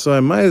 So I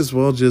might as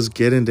well just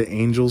get into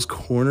Angel's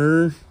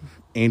Corner.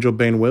 Angel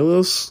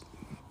Banuelos,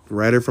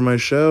 writer for my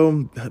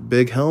show,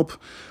 big help.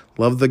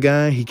 Love the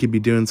guy. He could be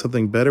doing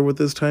something better with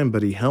his time,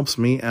 but he helps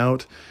me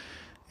out,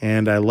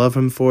 and I love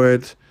him for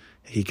it.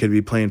 He could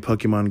be playing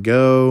Pokemon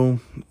Go.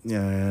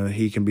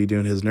 He can be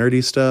doing his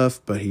nerdy stuff,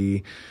 but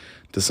he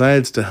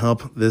decides to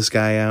help this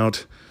guy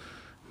out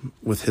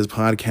with his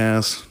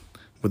podcast,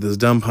 with his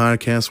dumb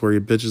podcast where he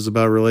bitches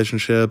about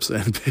relationships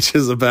and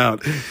bitches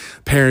about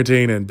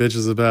parenting and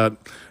bitches about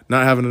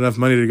not having enough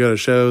money to go to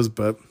shows,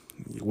 but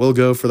will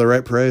go for the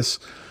right price.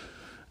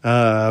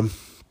 And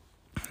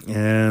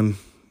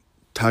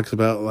talks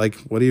about like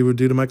what he would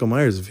do to Michael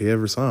Myers if he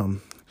ever saw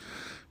him.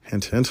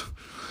 Hint, hint.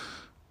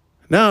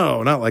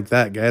 No, not like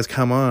that, guys.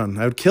 Come on.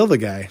 I would kill the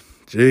guy.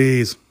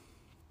 Jeez.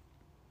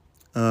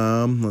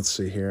 Let's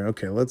see here.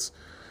 Okay,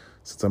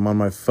 since I'm on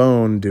my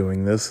phone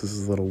doing this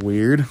is a little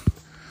weird.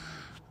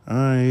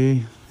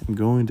 I am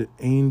going to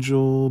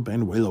Angel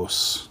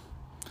Banuelos.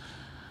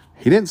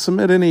 He didn't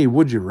submit any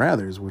Would You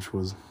Rathers, which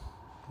was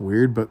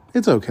weird, but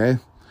it's okay.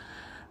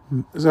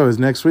 It's always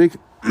next week.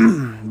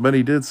 But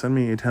he did send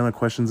me a ton of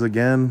questions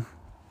again.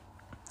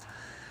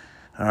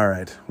 All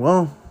right.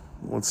 Well,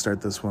 let's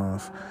start this one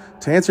off.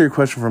 To answer your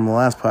question from the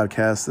last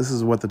podcast, this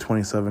is what the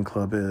 27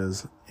 Club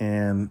is.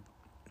 And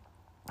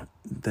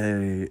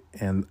they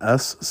and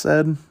us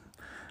said,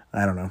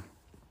 I don't know,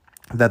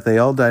 that they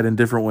all died in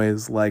different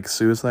ways, like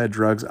suicide,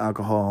 drugs,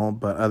 alcohol,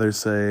 but others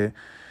say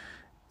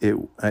it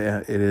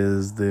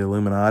is the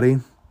Illuminati.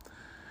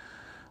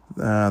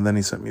 Then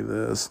he sent me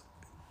this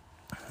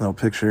little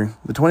picture.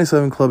 The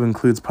 27 Club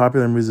includes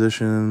popular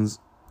musicians,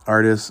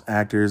 artists,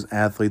 actors,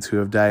 athletes who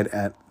have died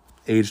at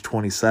age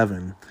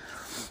 27.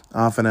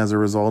 Often as a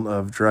result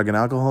of drug and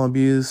alcohol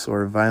abuse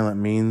or violent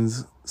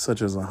means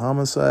such as a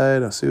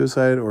homicide, a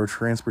suicide, or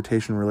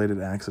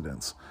transportation-related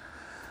accidents.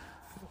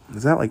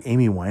 Is that like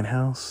Amy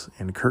Winehouse?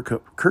 And Kurt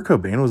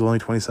Cobain was only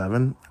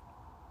 27?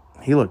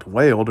 He looked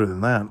way older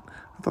than that.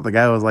 I thought the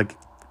guy was like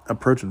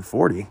approaching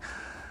 40.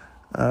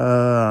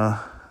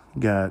 Got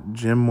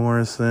Jim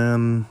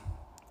Morrison.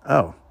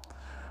 Oh,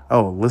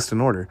 list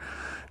in order.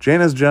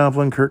 Janis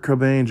Joplin, Kurt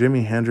Cobain,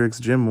 Jimi Hendrix,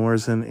 Jim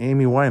Morrison,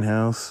 Amy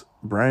Winehouse,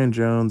 Brian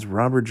Jones,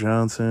 Robert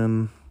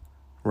Johnson,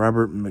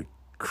 Robert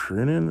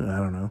McCrinnon, I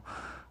don't know,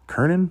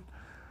 Kernan,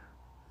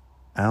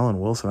 Alan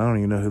Wilson, I don't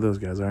even know who those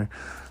guys are.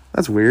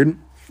 That's weird.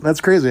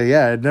 That's crazy.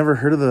 Yeah, I'd never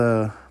heard of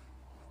the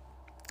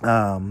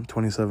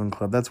 27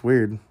 Club. That's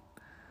weird.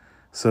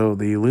 So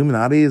the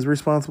Illuminati is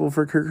responsible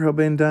for Kurt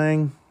Cobain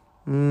dying?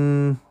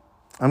 I'm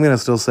going to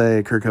still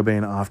say Kurt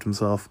Cobain offed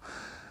himself.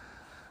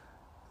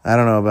 I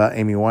don't know about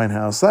Amy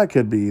Winehouse. That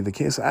could be the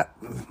case.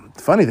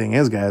 Funny thing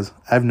is, guys,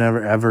 I've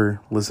never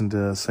ever listened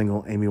to a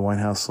single Amy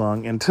Winehouse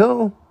song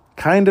until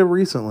kind of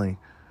recently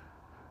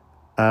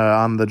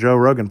on the Joe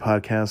Rogan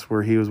podcast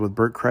where he was with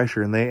Bert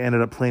Kreischer, and they ended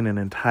up playing an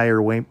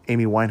entire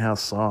Amy Winehouse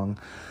song.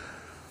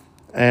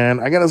 And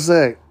I gotta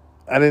say,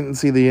 I didn't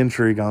see the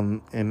intrigue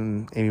in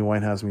Amy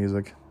Winehouse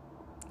music.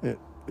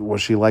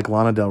 Was she like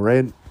Lana Del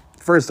Rey?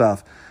 First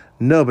off,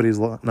 nobody's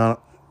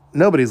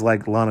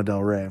like Lana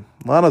Del Rey.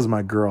 Lana's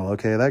my girl,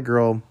 okay? That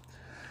girl,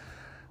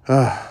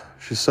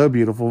 she's so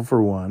beautiful,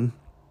 for one.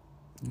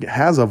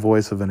 Has a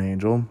voice of an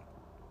angel.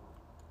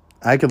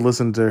 I could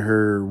listen to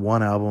her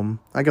one album.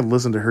 I could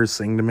listen to her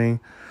sing to me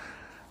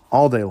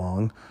all day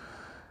long.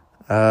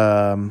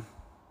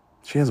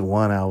 She has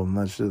one album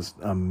that's just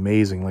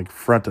amazing, like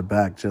front to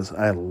back.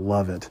 I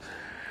love it.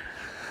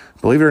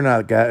 Believe it or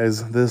not,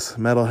 guys, this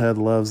metalhead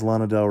loves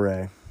Lana Del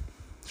Rey.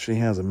 She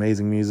has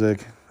amazing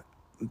music.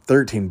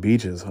 13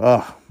 Beaches.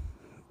 Oh,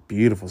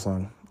 beautiful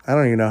song. I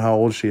don't even know how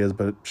old she is,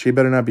 but she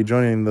better not be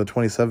joining the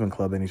 27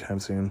 Club anytime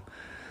soon.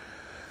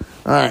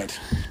 All right.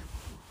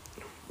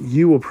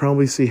 You will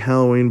probably see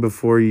Halloween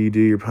before you do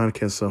your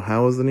podcast. So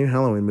how was the new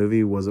Halloween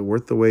movie? Was it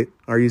worth the wait?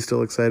 Are you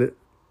still excited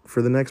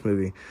for the next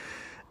movie?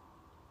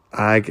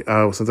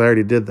 Since I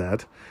already did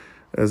that,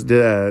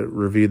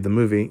 reviewed the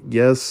movie.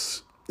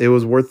 Yes, it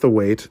was worth the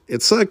wait.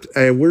 It sucked.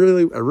 I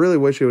really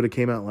wish it would have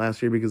came out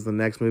last year, because the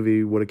next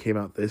movie would have came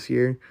out this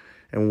year,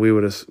 and we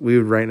would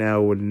right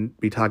now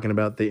wouldn't be talking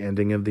about the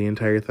ending of the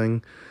entire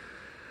thing.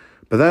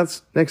 But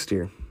that's next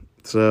year.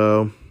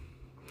 So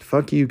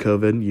fuck you,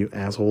 COVID, you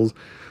assholes.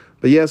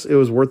 But yes, it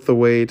was worth the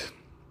wait.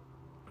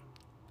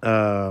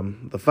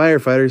 The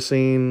firefighter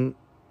scene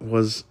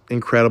was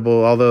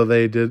incredible, although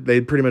they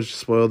pretty much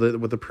spoiled it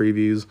with the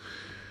previews.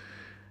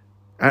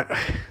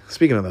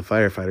 Speaking of the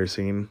firefighter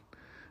scene,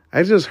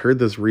 I just heard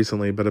this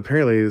recently, but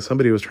apparently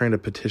somebody was trying to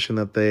petition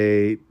that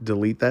they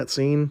delete that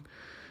scene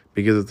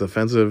because it's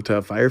offensive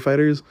to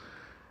firefighters.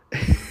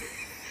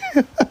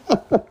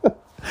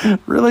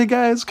 Really,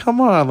 guys? Come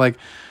on. Like,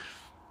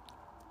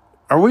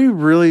 are we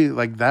really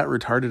like that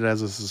retarded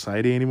as a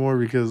society anymore?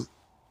 Because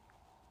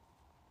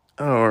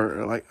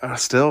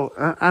still,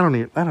 I don't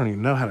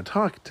even know how to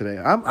talk today.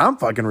 I'm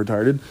fucking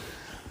retarded.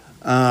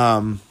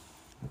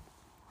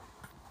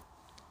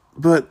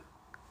 But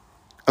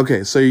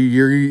okay, so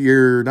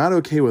you're not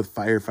okay with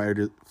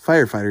firefighters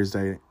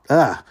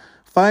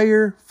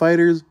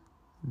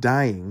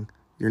dying.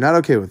 You're not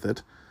okay with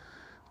it,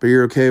 but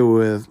you're okay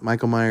with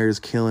Michael Myers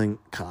killing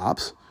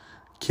cops,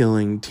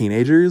 killing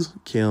teenagers,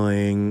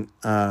 killing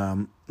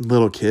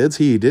little kids.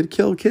 He did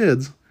kill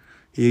kids.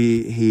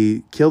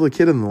 He killed a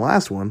kid in the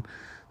last one.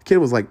 The kid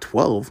was like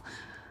 12,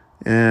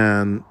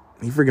 and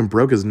he freaking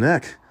broke his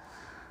neck.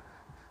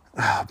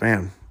 Oh,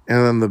 man.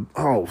 And then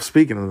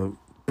speaking of the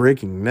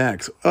breaking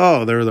necks,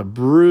 there was a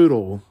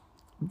brutal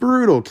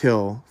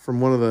kill from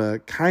one of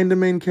the kind of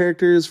main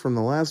characters from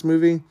the last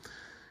movie,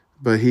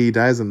 but he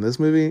dies in this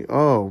movie.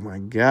 Oh, my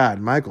God.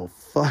 Michael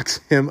fucks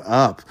him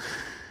up.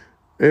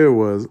 It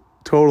was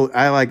totally,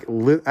 I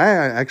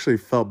actually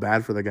felt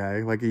bad for the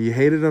guy. Like, you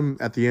hated him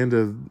at the end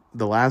of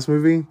the last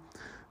movie,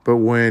 but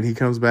when he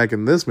comes back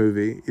in this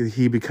movie,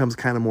 he becomes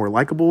kind of more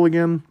likable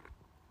again.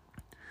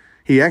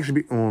 He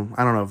actually, I don't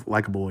know if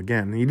likable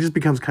again. He just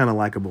becomes kind of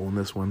likable in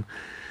this one.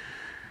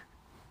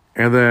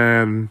 And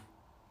then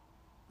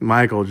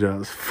Michael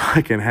just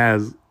fucking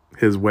has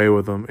his way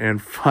with him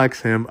and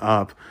fucks him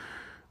up.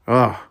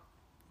 Oh,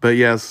 but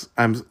yes,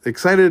 I'm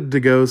excited to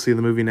go see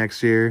the movie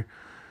next year.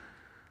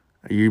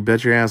 You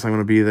bet your ass I'm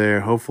going to be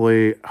there.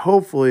 Hopefully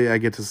I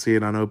get to see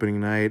it on opening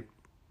night.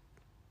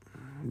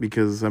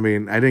 Because, I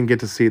didn't get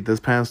to see it this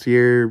past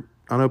year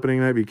on opening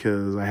night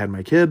because I had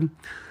my kid.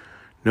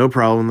 No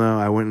problem, though.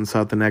 I went and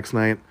saw it the next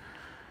night.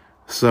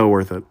 So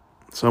worth it.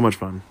 So much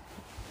fun.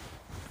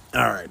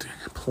 All right.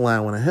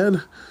 Plowing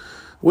ahead.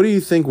 What do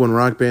you think when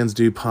rock bands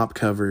do pop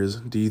covers?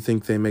 Do you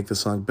think they make the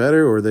song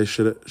better, or they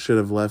should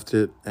have left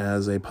it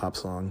as a pop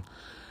song?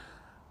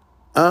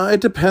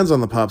 It depends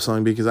on the pop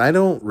song, because I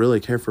don't really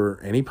care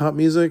for any pop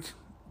music,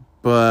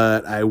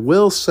 but I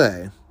will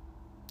say,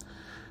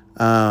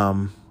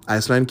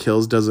 Ice Nine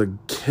Kills does a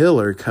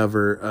killer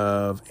cover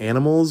of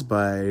Animals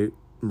by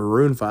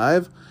Maroon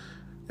 5,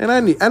 and I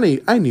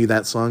knew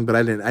that song, but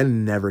I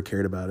never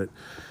cared about it.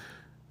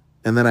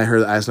 And then I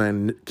heard that Ice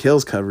Nine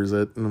Kills covers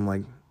it, and I'm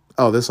like,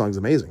 oh, this song's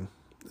amazing.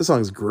 This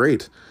song's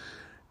great.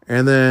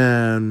 And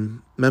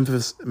then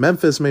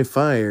Memphis May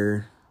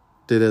Fire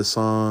did a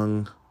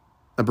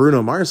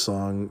Bruno Mars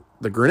song,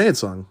 the Grenade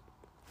song.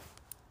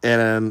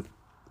 And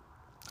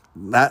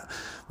that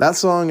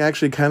song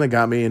actually kind of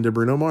got me into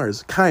Bruno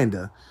Mars.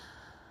 Kinda.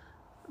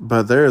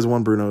 But there is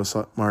one Bruno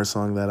Mars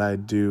song that I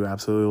do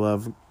absolutely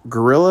love.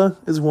 Gorilla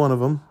is one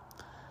of them.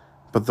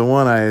 But the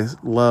one I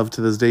love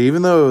to this day,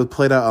 even though it was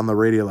played out on the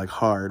radio like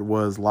hard,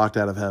 was Locked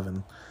Out of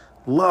Heaven.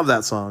 Love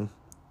that song.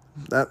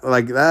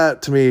 That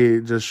to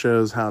me just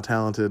shows how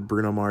talented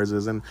Bruno Mars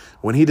is. And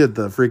when he did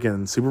the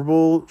freaking Super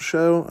Bowl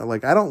show, I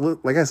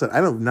said,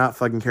 I don't not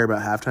fucking care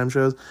about halftime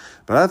shows,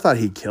 but I thought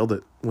he killed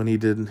it when he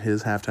did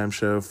his halftime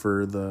show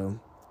for the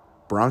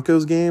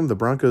Broncos game, the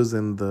Broncos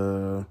and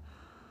the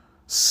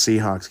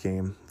Seahawks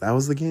game. That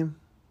was the game?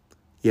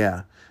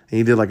 Yeah. And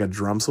he did like a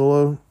drum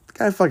solo. The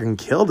guy fucking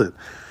killed it.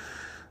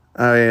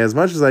 As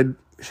much as I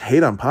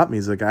hate on pop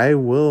music, I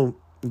will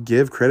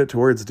give credit to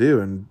where it's due,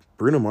 and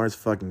Bruno Mars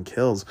fucking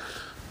kills.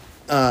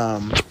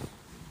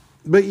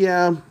 But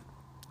yeah,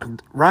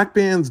 rock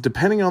bands,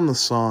 depending on the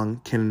song,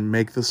 can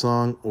make the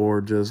song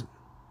or just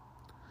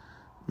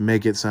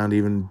make it sound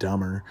even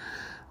dumber.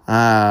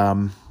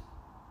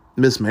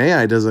 Miss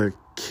May does a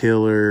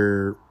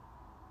killer,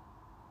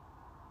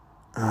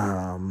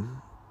 I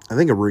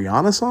think a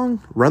Rihanna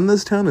song, Run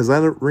This Town. Is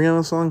that a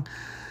Rihanna song?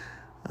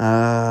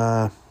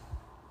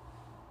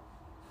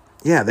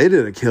 Yeah, they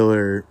did a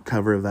killer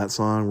cover of that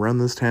song, Run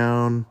This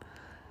Town.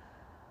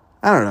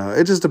 I don't know.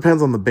 It just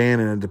depends on the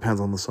band and it depends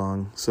on the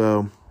song.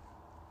 So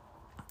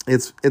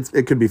it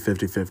could be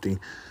 50-50.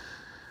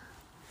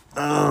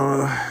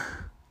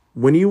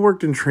 When you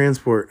worked in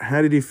transport,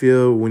 how did you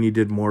feel when you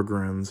did more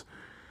runs?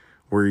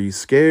 Were you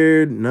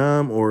scared,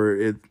 numb,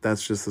 or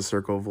that's just the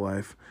circle of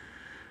life?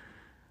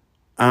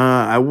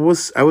 I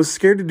was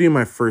scared to do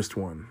my first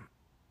one.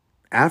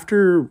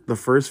 After the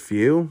first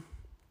few,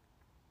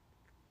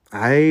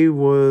 I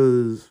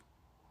was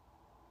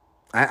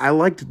I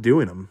liked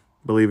doing them,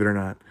 believe it or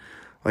not.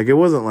 Like, it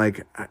wasn't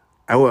like,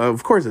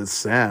 of course it's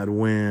sad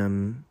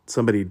when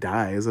somebody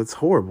dies. It's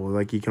horrible.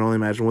 Like, you can only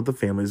imagine what the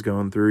family's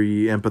going through.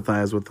 You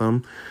empathize with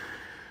them.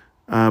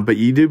 But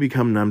you do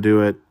become numb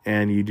to it,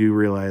 and you do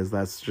realize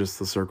that's just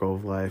the circle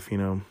of life. You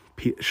know,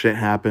 shit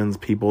happens,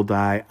 people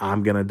die,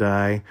 I'm gonna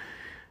die.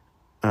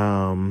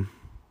 And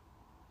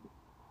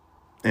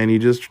you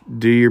just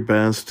do your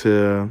best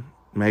to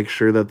make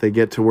sure that they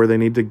get to where they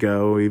need to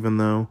go, even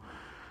though,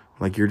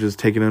 like, you're just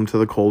taking them to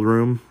the cold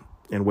room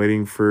and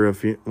waiting for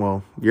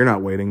well, you're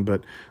not waiting,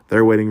 but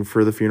they're waiting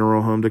for the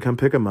funeral home to come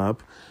pick them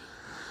up.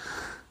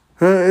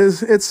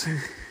 It's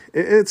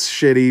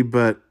shitty,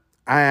 but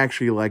I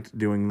actually liked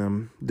doing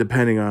them,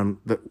 depending on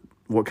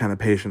what kind of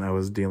patient I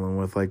was dealing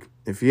with. Like,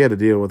 if you had to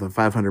deal with a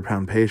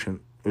 500-pound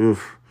patient,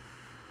 oof.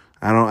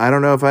 I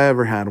don't know if I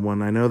ever had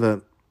one. I know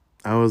that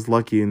I was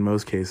lucky in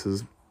most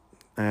cases.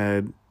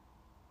 I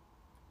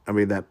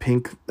mean, that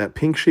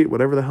pink sheet,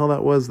 whatever the hell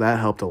that was, that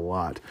helped a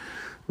lot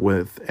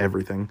with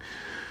everything.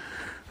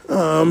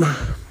 All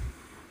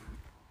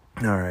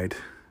right.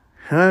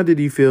 How did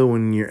you feel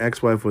when your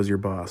ex-wife was your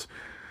boss?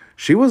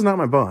 She was not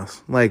my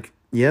boss. Like,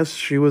 yes,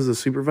 she was a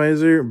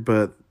supervisor,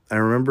 but I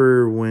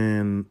remember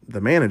when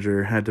the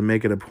manager had to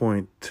make it a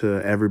point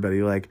to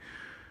everybody, like,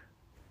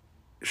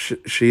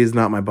 she's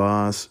not my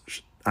boss.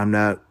 I'm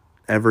not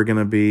ever going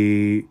to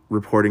be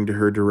reporting to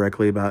her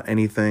directly about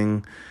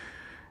anything.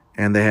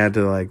 And they had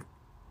to, like,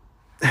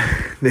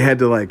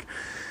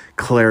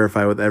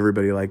 clarify with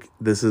everybody, like,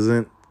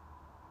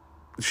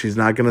 she's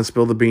not going to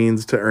spill the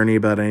beans to Ernie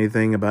about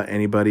anything, about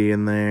anybody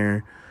in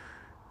there.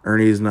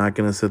 Ernie's not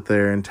going to sit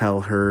there and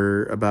tell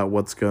her about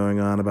what's going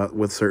on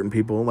with certain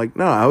people. Like,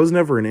 no, I was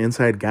never an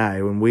inside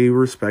guy. When we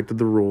respected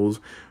the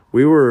rules,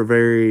 we were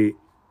very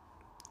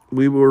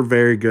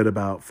good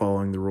about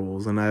following the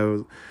rules. And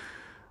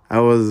I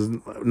was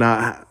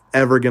not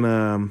ever going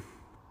to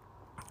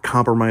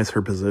compromise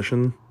her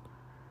position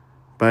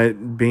by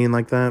being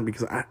like that,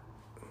 because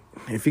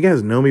if you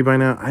guys know me by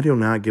now, I do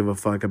not give a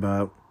fuck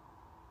about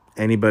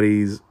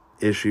anybody's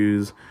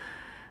issues.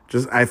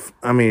 I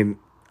mean,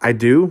 I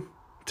do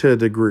to a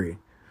degree,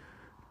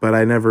 but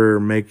I never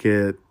make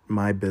it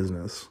my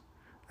business.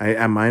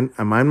 I mind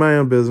my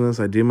own business.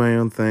 I do my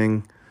own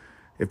thing.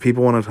 If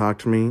people want to talk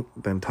to me,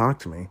 then talk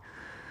to me.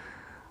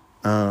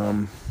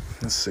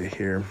 Let's see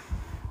here.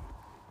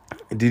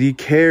 Did you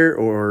care,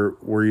 or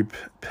were you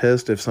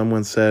pissed if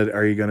someone said,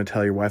 "Are you going to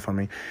tell your wife on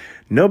me?"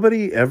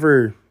 Nobody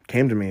ever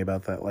came to me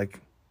about that. Like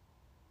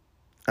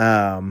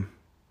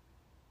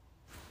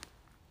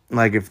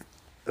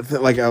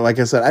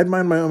I said, I'd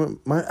mind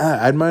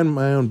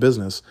my own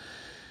business,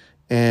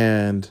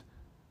 and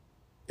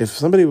if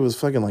somebody was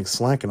fucking, like,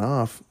 slacking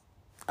off,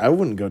 I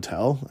wouldn't go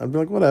tell. I'd be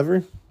like,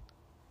 whatever.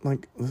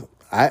 Like,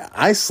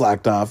 I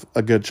slacked off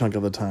a good chunk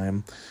of the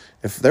time.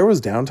 If there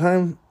was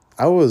downtime,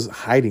 I was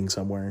hiding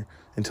somewhere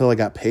until I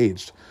got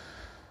paged,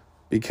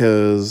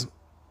 because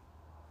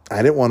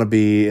I didn't want to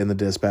be in the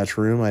dispatch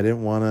room. I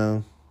didn't want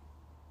to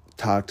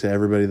talk to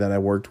everybody that I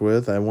worked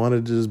with. I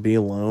wanted to just be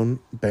alone,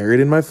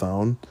 buried in my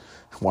phone,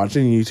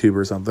 watching YouTube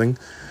or something,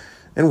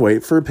 and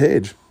wait for a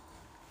page.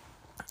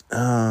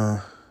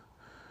 Was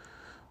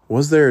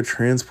there a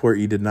transport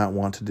you did not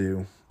want to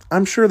do?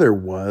 I'm sure there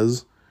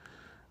was.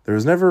 There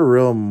was never a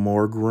real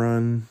morgue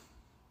run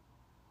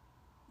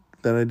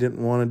that I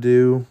didn't want to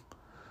do.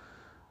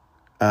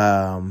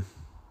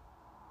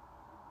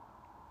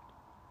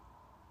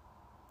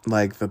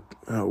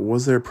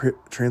 Was there a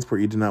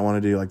transport you did not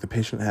want to do? Like, the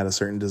patient had a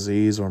certain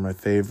disease, or my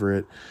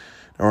favorite,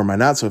 or my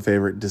not so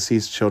favorite,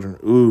 deceased children.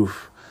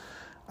 Oof.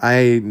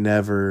 I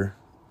never,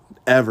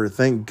 ever,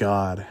 thank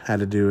God, had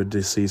to do a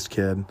deceased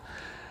kid.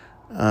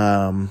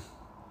 I'll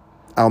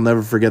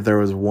never forget, there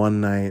was one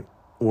night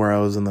where I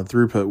was in the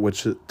throughput,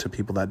 which, to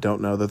people that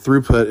don't know, the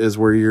throughput is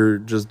where you're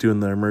just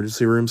doing the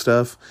emergency room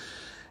stuff,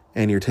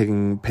 and you're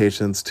taking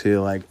patients to,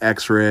 like,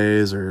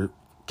 x-rays or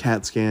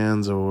CAT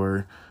scans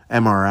or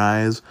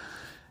MRIs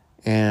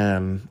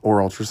or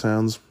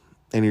ultrasounds,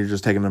 and you're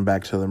just taking them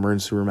back to the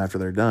emergency room after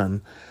they're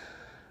done.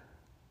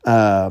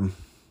 But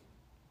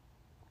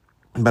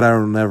I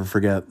will never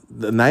forget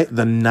the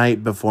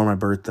night before my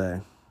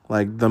birthday.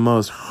 Like, the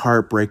most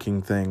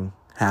heartbreaking thing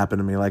happened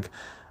to me. Like,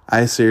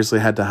 I seriously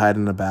had to hide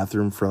in a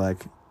bathroom for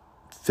like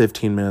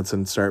 15 minutes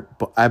and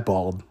I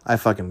bawled. I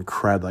fucking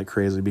cried like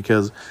crazy,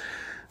 because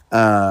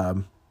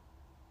a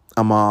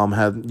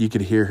mom you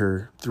could hear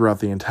her throughout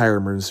the entire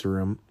emergency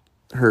room.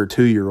 Her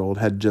 2-year-old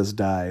had just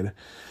died,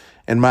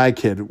 and my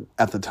kid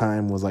at the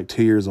time was like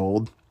 2 years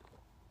old.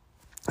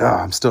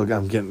 I'm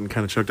getting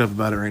kind of choked up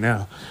about it right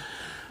now.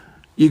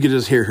 You could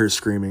just hear her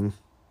screaming,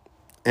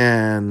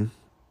 and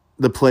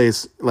the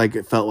place, like,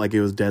 it felt like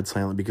it was dead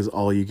silent, because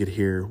all you could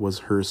hear was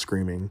her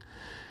screaming.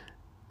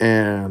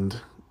 And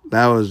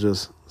that was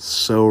just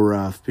so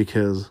rough,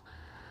 because,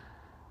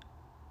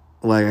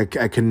 like,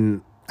 I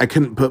I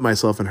couldn't put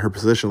myself in her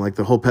position. Like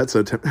the whole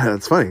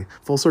it's funny,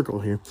 full circle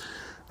here.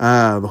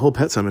 The whole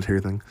pet cemetery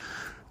thing.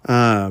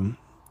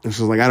 It's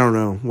just like, I don't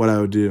know what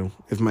I would do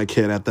if my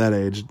kid at that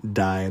age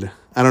died.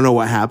 I don't know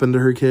what happened to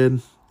her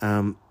kid.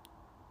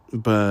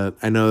 But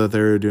I know that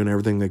they're doing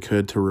everything they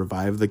could to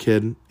revive the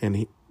kid,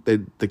 and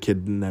the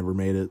kid never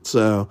made it.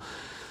 So,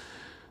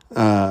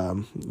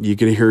 you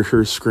could hear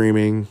her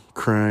screaming,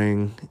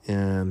 crying,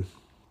 and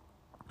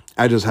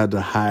I just had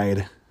to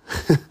hide.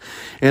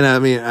 And I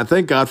mean, I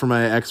thank God for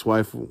my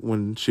ex-wife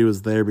when she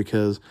was there,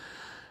 because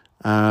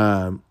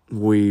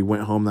we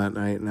went home that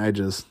night and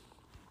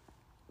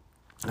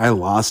I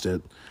lost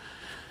it.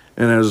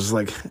 And I was just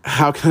like,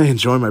 how can I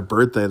enjoy my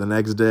birthday the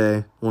next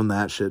day when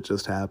that shit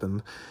just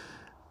happened?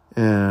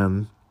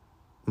 And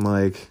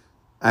like,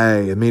 I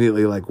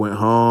immediately like went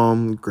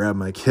home, grabbed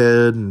my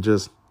kid and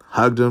just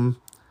hugged him.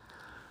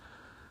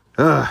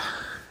 God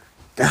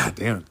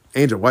damn it.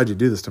 Angel, why'd you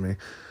do this to me?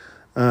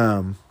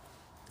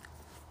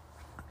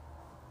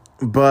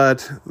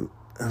 But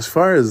as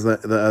far as the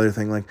other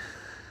thing, like,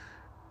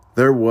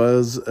 there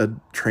was a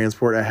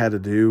transport I had to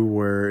do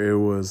where it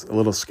was a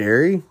little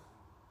scary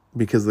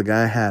because the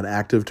guy had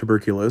active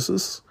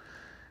tuberculosis.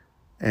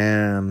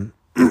 And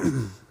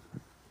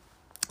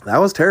that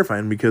was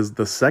terrifying, because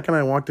the second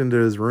I walked into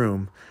his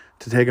room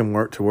to take him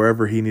to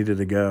wherever he needed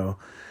to go,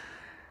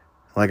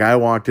 like, I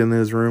walked in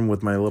his room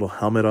with my little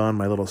helmet on,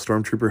 my little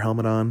stormtrooper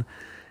helmet on,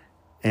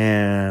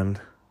 and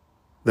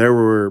there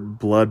were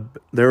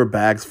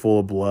bags full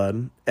of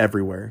blood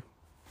everywhere.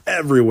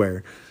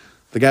 Everywhere.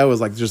 The guy was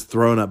like just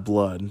throwing up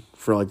blood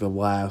for like the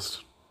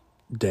last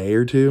day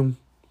or two.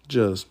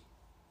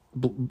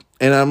 And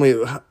I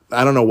mean,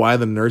 I don't know why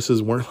the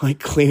nurses weren't like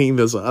cleaning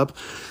this up,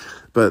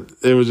 but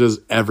it was just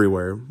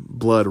everywhere.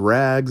 Blood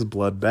rags,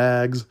 blood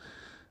bags.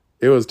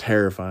 It was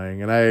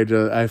terrifying. And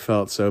I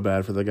felt so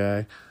bad for the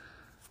guy.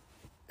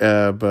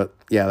 But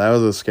yeah, that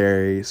was a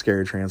scary,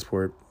 scary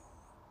transport.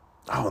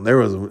 Oh, and there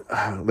was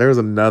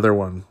another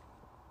one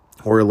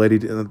where a lady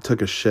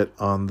took a shit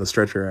on the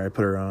stretcher I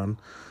put her on.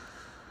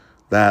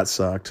 That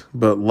sucked.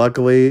 But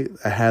luckily,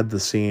 I had the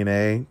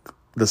CNA.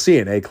 The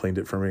CNA cleaned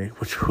it for me,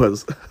 which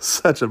was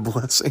such a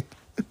blessing.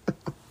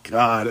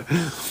 God.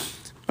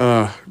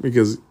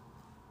 Because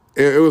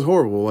it was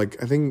horrible.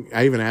 Like, I think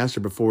I even asked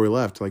her before we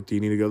left, like, do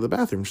you need to go to the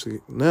bathroom? She's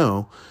like,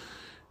 no.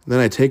 And then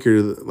I take her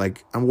to,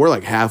 like, we're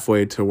like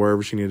halfway to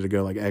wherever she needed to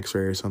go, like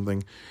x-ray or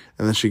something.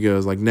 And then she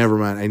goes, like, never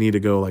mind, I need to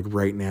go, like,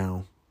 right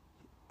now.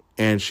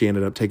 And she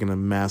ended up taking a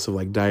massive,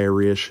 like,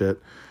 diarrhea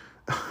shit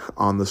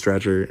on the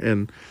stretcher.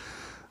 And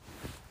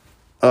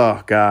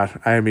oh, God,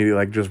 I immediately,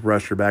 like, just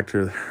rushed her back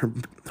to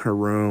her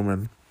room,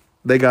 and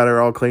they got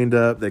her all cleaned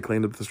up. They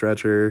cleaned up the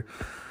stretcher.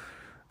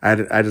 I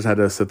just had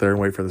to sit there and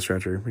wait for the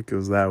stretcher,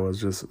 because that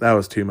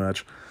was too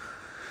much.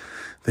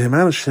 The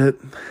amount of shit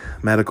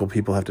medical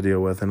people have to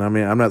deal with. And I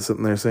mean, I'm not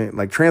sitting there saying,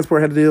 like,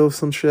 transport had to deal with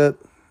some shit.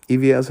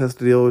 EVS has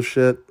to deal with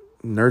shit.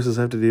 Nurses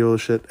have to deal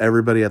with shit.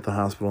 Everybody at the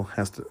hospital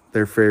has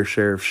their fair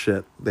share of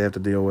shit they have to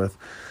deal with.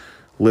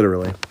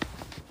 Literally.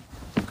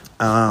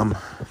 Do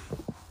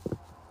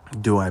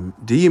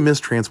you miss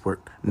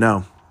transport?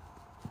 No,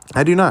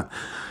 I do not.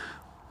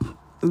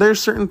 There's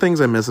certain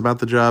things I miss about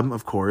the job,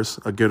 of course.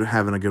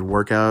 Having a good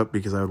workout,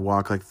 because I would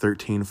walk like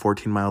 13,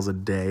 14 miles a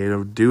day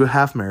to do a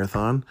half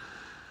marathon.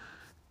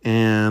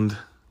 And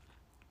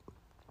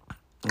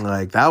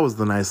like, that was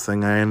the nice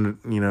thing.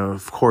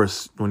 Of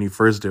course, when you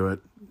first do it,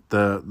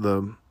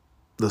 the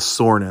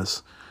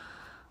soreness,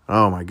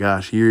 oh my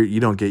gosh, you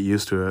don't get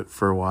used to it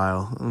for a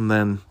while. And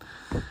then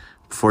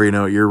before you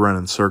know it, you're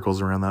running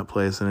circles around that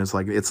place, and it's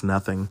like, it's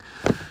nothing.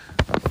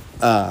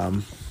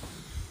 But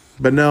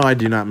no, I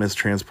do not miss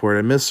transport.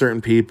 I miss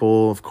certain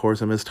people. Of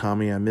course, I miss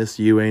Tommy. I miss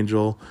you,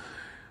 Angel.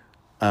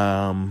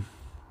 I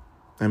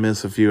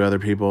miss a few other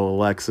people.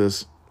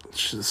 Alexis,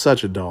 she's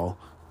such a doll.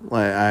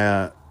 Like,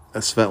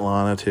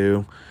 Svetlana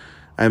too.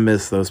 I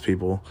miss those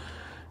people.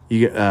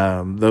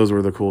 Those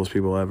were the coolest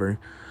people ever.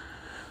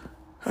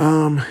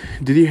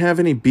 Did you have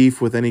any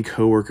beef with any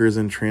coworkers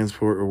in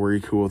transport, or were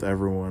you cool with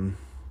everyone?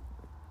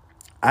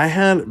 I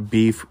had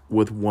beef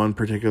with one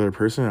particular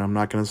person, and I'm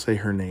not going to say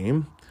her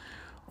name,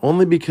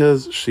 only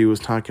because she was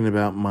talking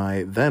about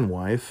my then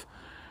wife,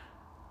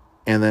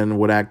 and then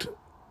would act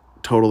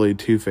totally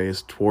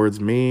two-faced towards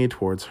me,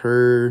 towards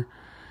her.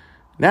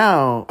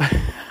 Now,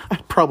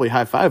 I'd probably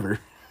high-five her.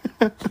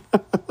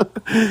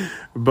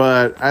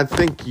 But I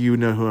think you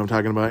know who I'm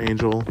talking about,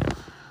 Angel.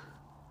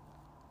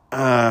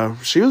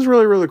 She was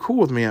really, really cool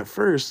with me at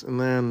first, and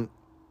then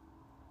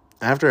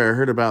after I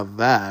heard about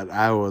that,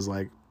 I was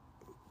like,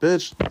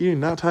 bitch, you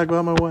not talk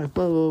about my wife,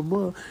 blah, blah,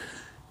 blah.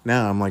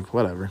 Now I'm like,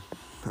 whatever.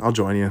 I'll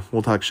join you.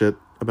 We'll talk shit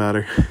about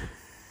her.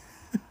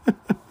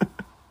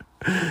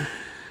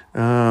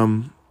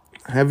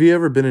 Have you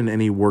ever been in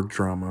any work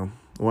drama?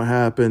 What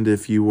happened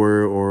if you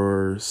were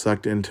or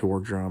sucked into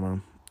work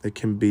drama? It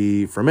can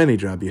be from any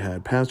job you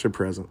had, past or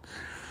present.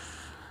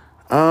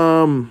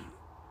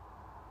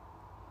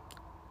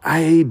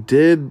 I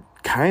did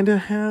kind of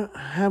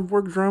have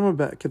work drama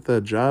back at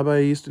the job I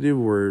used to do.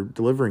 We're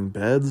delivering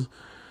beds.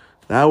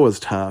 That was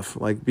tough.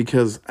 Like,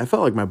 because I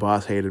felt like my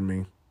boss hated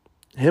me.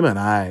 Him and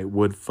I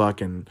would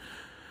fucking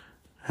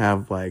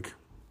have like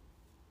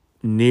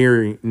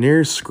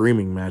near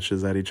screaming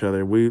matches at each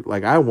other.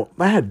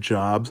 I had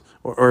jobs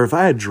or if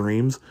I had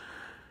dreams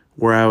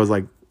where I was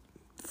like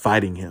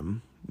fighting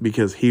him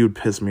because he would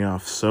piss me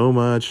off so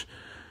much.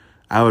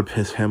 I would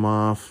piss him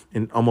off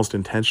almost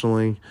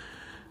intentionally.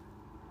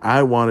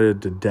 I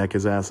wanted to deck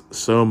his ass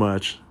so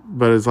much,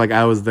 but it's like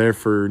I was there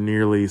for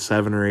nearly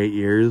 7 or 8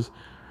 years,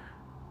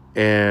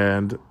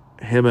 and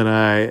him and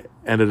I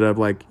ended up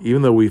like,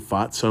 even though we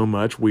fought so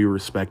much, we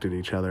respected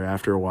each other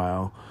after a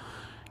while,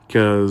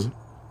 because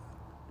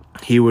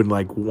he would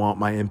like want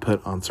my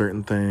input on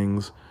certain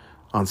things,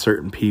 on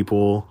certain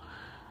people.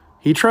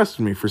 He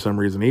trusted me for some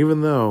reason,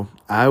 even though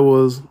I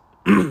was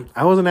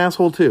I was an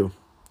asshole too.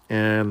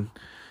 And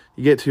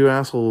you get two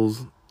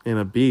assholes in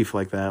a beef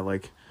like that,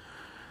 like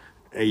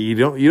you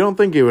don't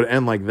think it would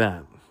end like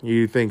that.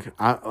 You think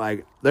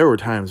there were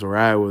times where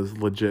I was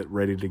legit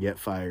ready to get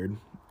fired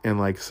and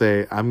like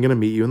say, I'm gonna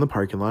meet you in the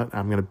parking lot,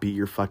 I'm gonna beat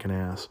your fucking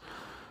ass,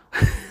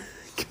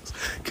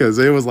 because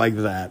it was like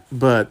that.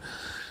 But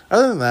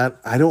other than that,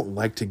 I don't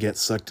like to get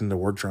sucked into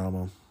work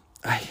drama.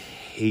 I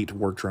hate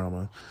work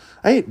drama.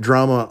 I hate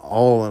drama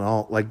all in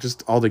all, like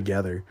just all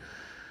together.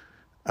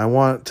 I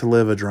want to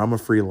live a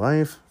drama-free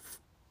life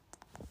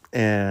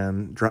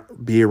and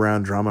be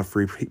around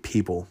drama-free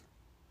people.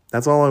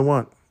 That's all I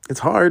want.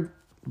 It's hard,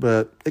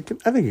 but I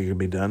think it can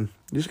be done.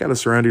 You just got to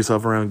surround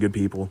yourself around good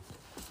people.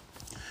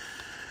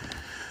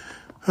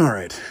 All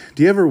right.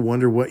 Do you ever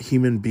wonder what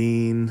human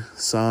being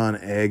saw an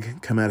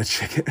egg come out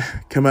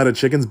of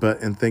chicken's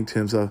butt and think to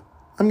himself,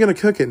 I'm going to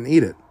cook it and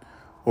eat it?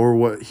 Or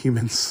what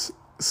humans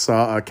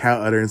saw a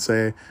cow udder and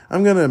say,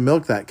 I'm going to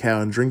milk that cow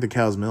and drink the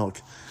cow's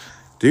milk?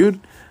 Dude,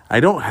 I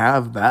don't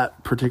have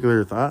that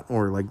particular thought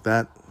or like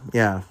that.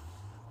 Yeah,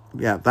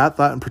 that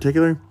thought in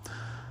particular.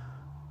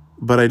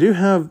 But I do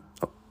have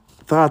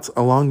thoughts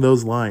along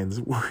those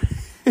lines.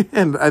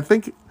 And I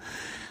think,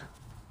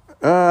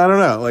 I don't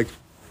know, like,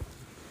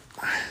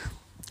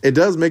 it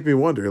does make me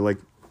wonder, like,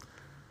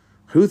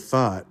 who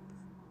thought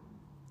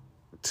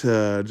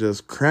to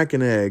just crack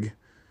an egg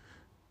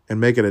and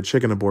make it a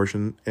chicken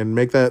abortion and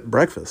make that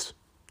breakfast?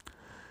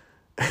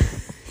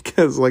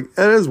 Because, like,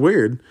 that is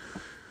weird.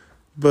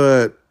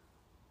 But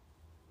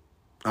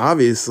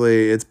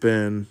obviously it's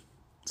been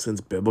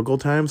since biblical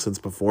times, since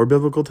before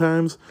biblical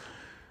times.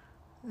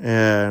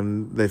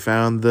 And they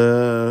found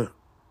the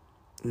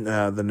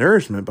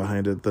nourishment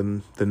behind it,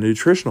 the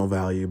nutritional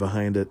value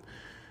behind it,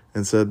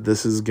 and said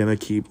this is going to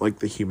keep like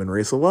the human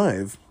race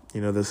alive.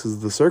 You know, this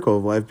is the circle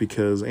of life,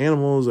 because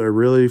animals are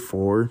really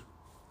for,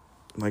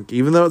 like,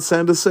 even though it's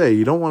sad to say,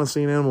 you don't want to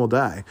see an animal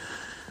die,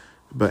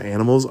 but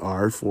animals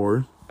are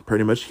for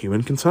pretty much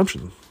human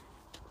consumption.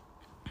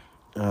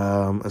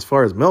 As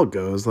far as milk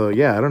goes, though,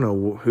 yeah, I don't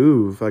know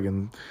who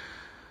fucking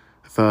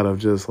thought of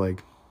just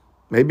like,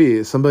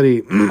 maybe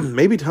somebody,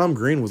 maybe Tom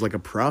Green was like a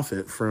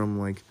prophet from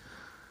like,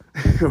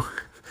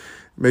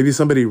 maybe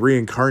somebody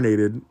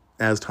reincarnated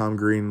as Tom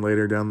Green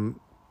later down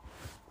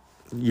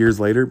years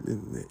later,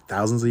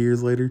 thousands of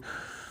years later.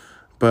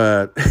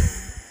 But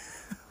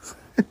if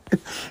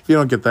you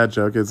don't get that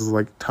joke, it's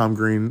like Tom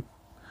Green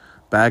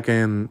back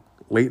in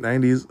late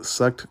 90s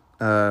sucked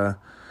the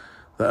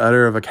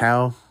udder of a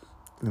cow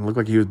and looked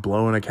like he was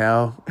blowing a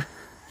cow.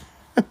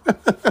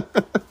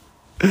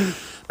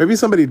 Maybe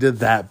somebody did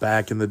that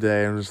back in the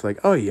day and was just like,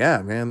 oh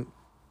yeah, man,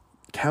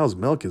 cow's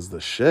milk is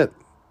the shit.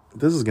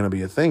 This is going to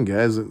be a thing,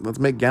 guys. Let's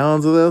make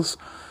gallons of this.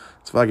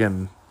 Let's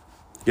fucking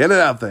get it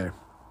out there.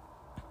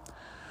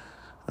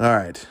 All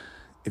right.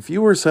 If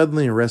you were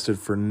suddenly arrested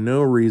for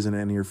no reason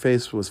and your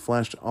face was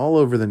flashed all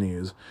over the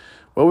news,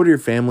 what would your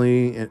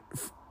family and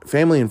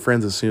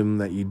friends assume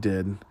that you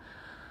did?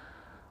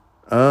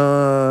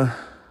 I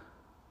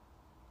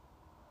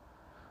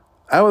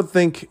would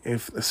think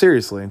if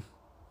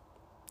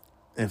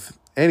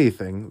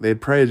anything,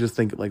 they'd probably just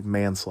think like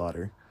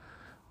manslaughter.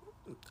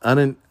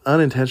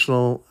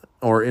 Unintentional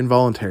or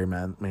involuntary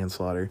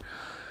manslaughter.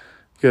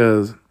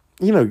 Because,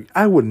 you know,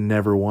 I would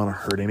never want to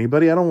hurt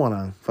anybody. I don't want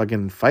to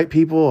fucking fight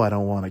people. I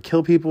don't want to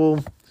kill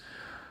people.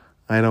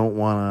 I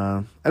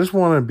just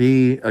want to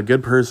be a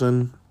good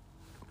person.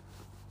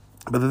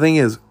 But the thing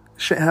is,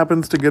 shit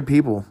happens to good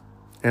people.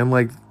 And,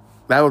 like,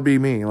 that would be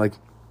me. Like,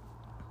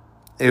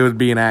 it would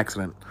be an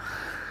accident.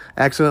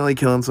 Accidentally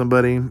killing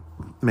somebody.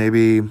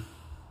 Maybe,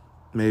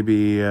 I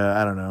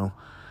don't know,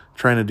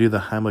 trying to do the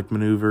Heimlich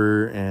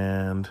maneuver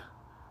and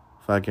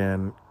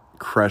fucking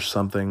crush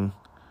something.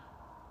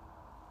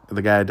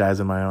 The guy dies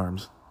in my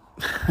arms.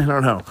 I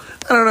don't know.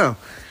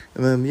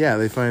 And then, yeah,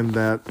 they find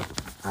that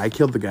I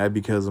killed the guy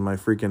because of my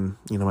freaking,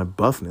 my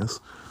buffness.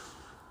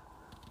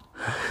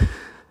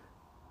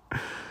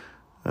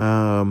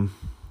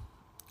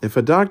 If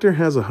a doctor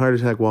has a heart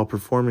attack while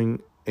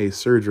performing a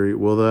surgery,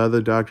 will the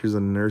other doctors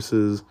and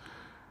nurses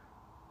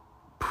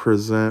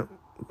present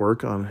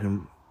work on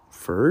him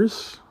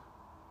first?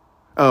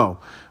 Oh,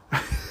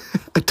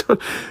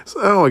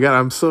 Oh my God,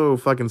 I'm so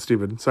fucking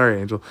stupid.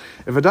 Sorry, Angel.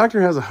 If a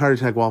doctor has a heart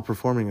attack while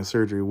performing a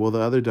surgery, will the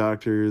other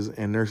doctors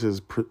and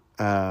nurses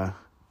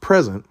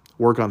present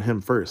work on him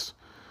first?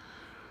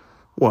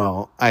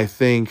 Well, I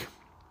think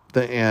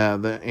the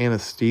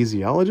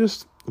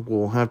anesthesiologist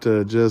will have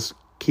to just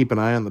keep an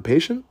eye on the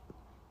patient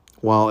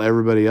while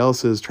everybody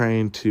else is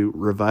trying to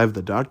revive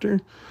the doctor.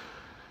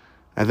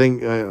 I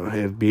think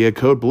it'd be a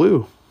code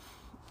blue.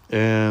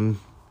 And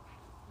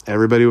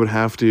everybody would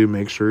have to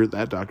make sure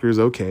that doctor is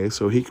okay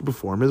so he can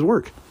perform his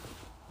work.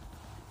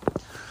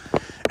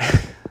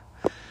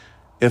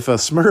 If a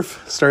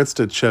Smurf starts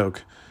to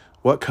choke,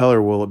 what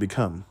color will it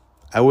become?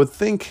 I would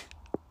think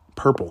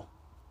purple.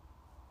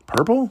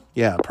 Purple?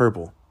 Yeah,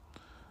 purple.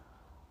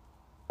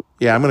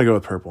 Yeah, I'm going to go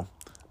with purple.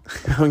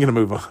 I'm going to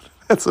move on.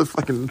 That's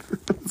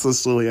a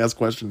silly ass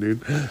question,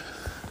 dude.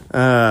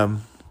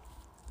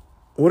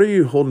 What are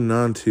you holding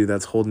on to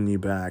that's holding you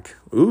back?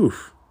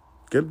 Oof.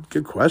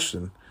 Good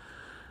question.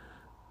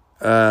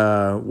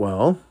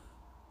 Well,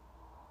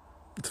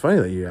 it's funny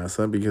that you asked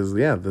that because,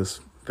 yeah, this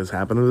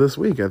happened this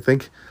week. I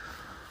think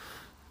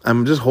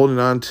I'm just holding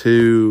on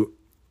to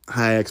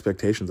high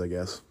expectations, I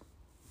guess.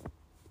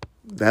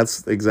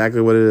 That's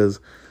exactly what it is.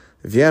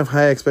 If you have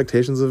high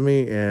expectations of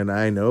me and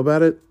I know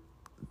about it,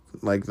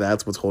 like,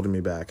 that's what's holding me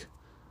back.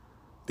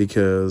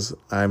 Because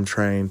I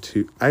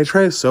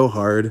try so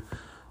hard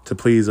to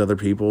please other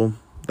people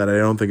that I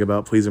don't think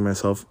about pleasing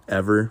myself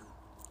ever.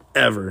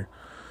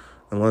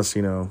 Unless,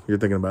 you're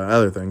thinking about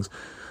other things.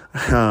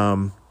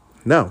 No.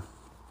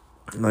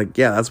 Like,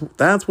 yeah,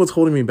 that's what's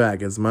holding me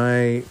back. Is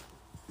my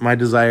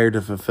desire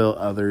to fulfill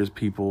others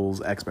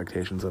people's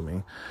expectations of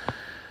me.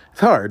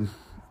 It's hard,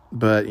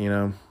 but,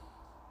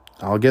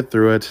 I'll get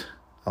through it.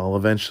 I'll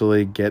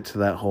eventually get to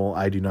that whole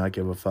I do not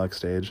give a fuck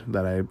stage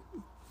that I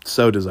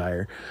so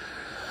desire.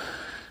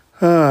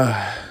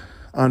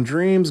 On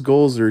dreams,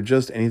 goals, or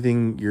just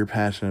anything you're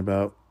passionate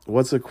about,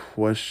 what's a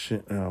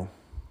question? Oh.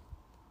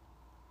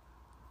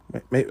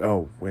 Wait,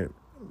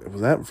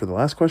 was that for the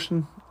last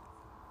question?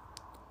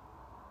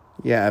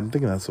 Yeah, I'm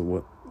thinking that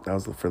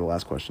was for the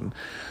last question.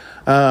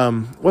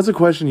 What's a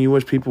question you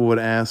wish people would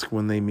ask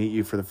when they meet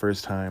you for the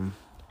first time?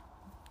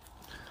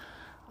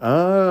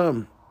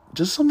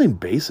 Just something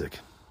basic.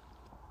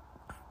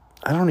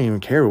 I don't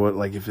even care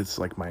if it's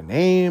like my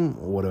name,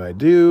 what do I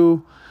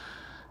do?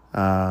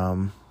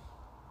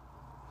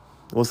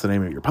 What's the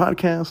name of your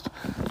podcast?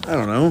 I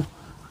don't know.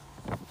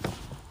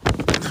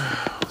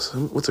 So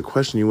what's a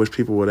question you wish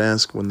people would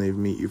ask when they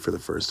meet you for the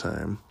first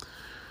time?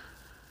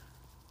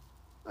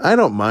 I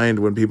don't mind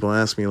when people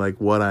ask me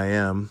what I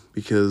am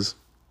because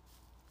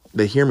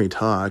they hear me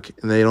talk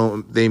and they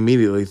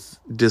immediately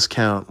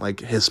discount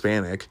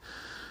Hispanic.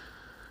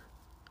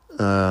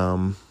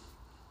 I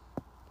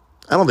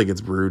don't think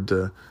it's rude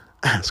to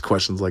ask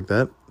questions like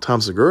that.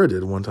 Tom Segura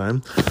did one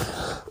time.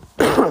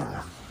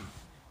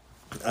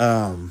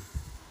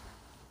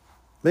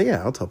 But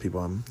yeah, I'll tell people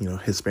I'm,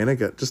 Hispanic,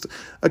 just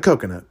a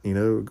coconut,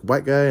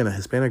 white guy in a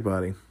Hispanic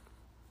body.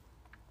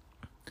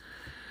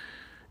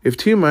 If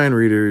two mind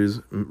readers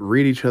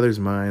read each other's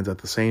minds at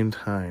the same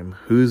time,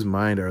 whose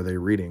mind are they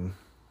reading?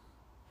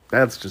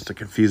 That's just a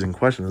confusing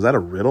question. Is that a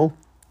riddle?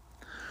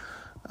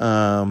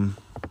 I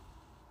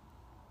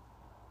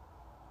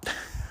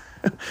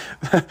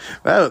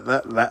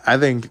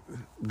think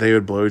they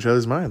would blow each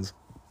other's minds.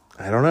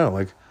 I don't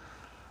know,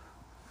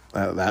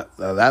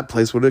 that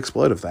place would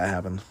explode if that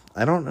happened.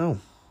 I don't know.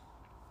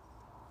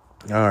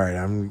 All right,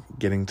 I'm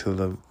getting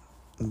to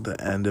the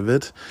end of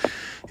it.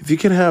 If you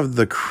could have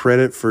the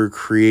credit for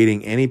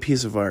creating any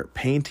piece of art,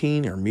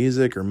 painting or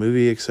music or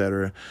movie,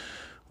 etc.,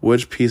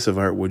 which piece of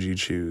art would you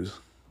choose?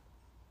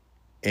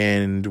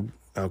 And,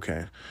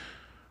 okay,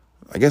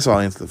 I guess I'll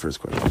answer the first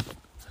question.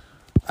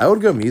 I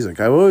would go music.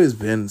 I've always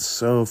been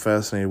so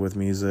fascinated with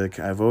music.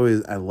 I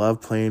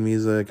love playing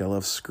music. I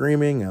love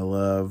screaming. I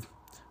love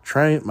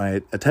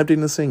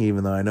attempting to sing,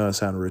 even though I know I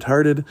sound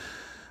retarded.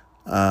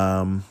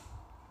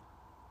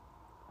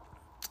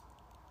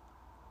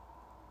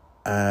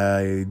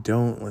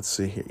 Let's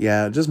see here.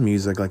 Yeah, just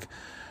music. And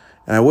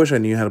I wish I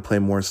knew how to play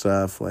more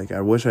stuff.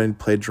 I wish I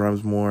played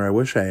drums more. I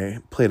wish I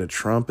played a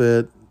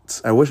trumpet.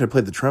 I wish I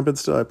played the trumpet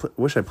still. I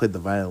wish I played the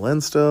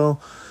violin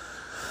still.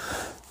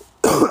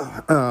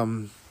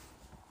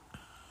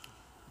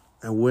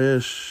 I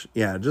wish,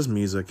 just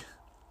music.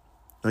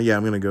 Oh yeah,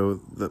 I'm going to go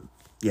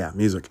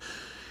music.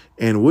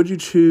 And would you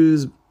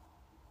choose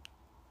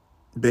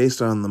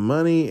based on the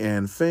money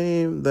and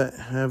fame that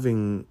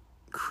having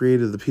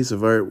created the piece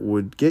of art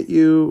would get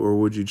you, or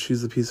would you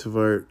choose the piece of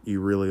art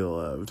you really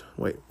loved?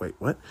 Wait,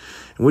 what?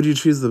 And would you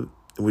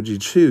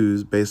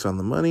choose based on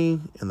the money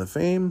and the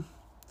fame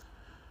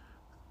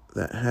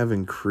that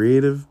having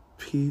created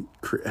the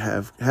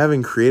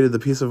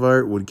piece of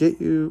art would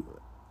get you?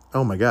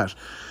 Oh my gosh.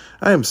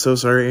 I am so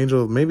sorry,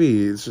 Angel.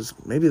 Maybe that's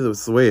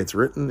the way it's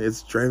written.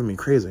 It's driving me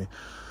crazy.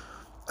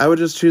 I would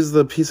just choose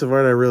the piece of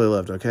art I really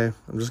loved, okay?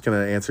 I'm just going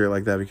to answer it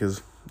like that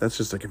because that's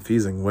just a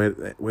confusing way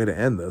to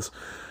end this.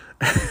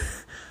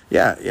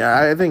 Yeah,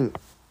 I think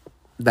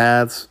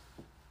that's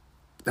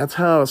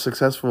how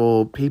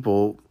successful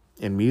people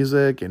in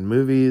music, in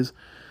movies,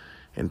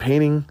 in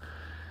painting,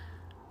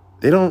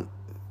 they'll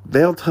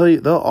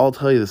all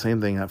tell you the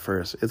same thing at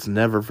first. It's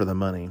never for the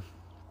money.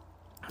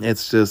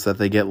 It's just that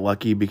they get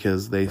lucky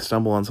because they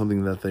stumble on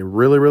something that they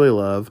really, really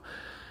love,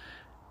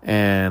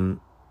 and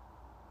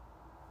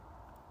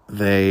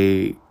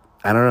they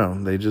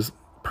just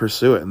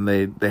pursue it, and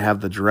they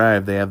have the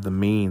drive, they have the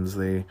means,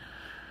 they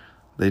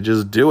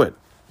just do it.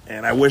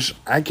 And I wish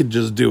I could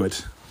just do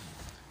it.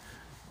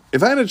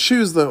 If I had to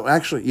choose, though,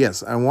 actually,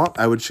 yes, I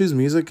would choose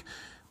music,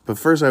 but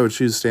first I would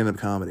choose stand-up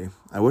comedy.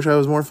 I wish I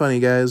was more funny,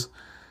 guys.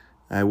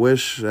 I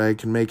wish I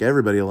could make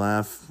everybody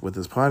laugh with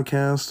this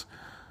podcast.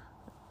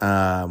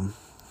 When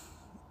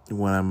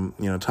I'm,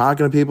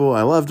 talking to people,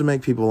 I love to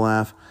make people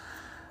laugh,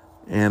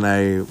 and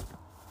I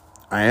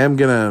am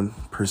gonna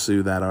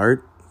pursue that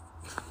art,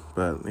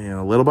 but,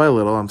 little by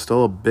little, I'm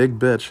still a big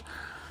bitch,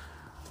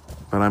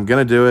 but I'm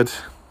gonna do it,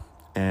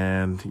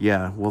 and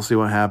yeah, we'll see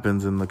what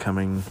happens in the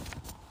coming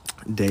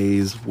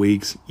days,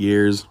 weeks,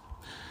 years,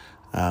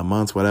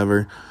 months,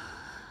 whatever,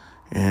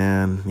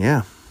 and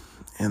yeah,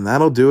 and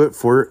that'll do it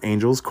for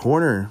Angel's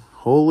Corner.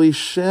 Holy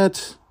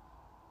shit,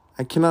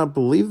 I cannot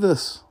believe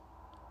this.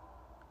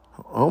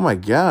 Oh my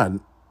God.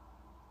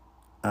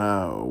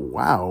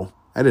 Wow.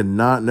 I did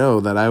not know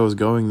that I was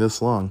going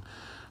this long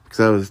because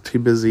I was too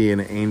busy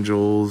in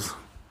Angel's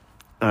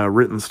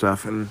written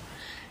stuff, and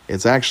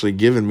it's actually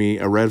given me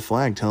a red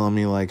flag telling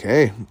me like,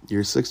 hey,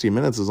 your 60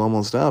 minutes is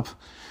almost up.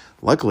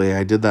 Luckily,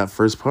 I did that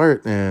first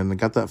part and I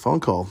got that phone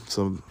call.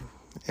 So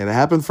it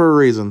happened for a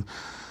reason.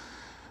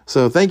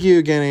 So thank you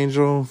again,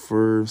 Angel,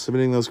 for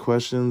submitting those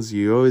questions.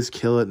 You always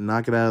kill it and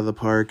knock it out of the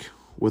park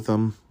with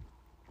them.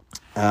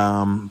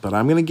 But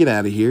I'm going to get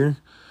out of here.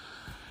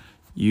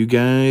 You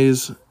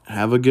guys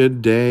have a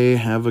good day.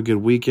 Have a good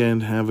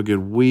weekend. Have a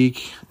good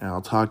week.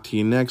 I'll talk to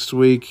you next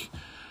week.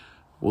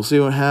 We'll see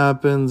what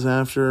happens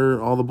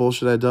after all the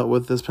bullshit I dealt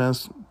with this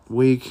past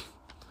week.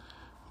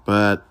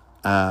 But,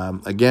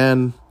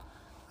 again,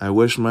 I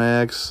wish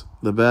my ex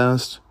the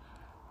best.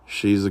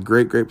 She's a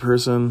great, great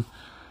person.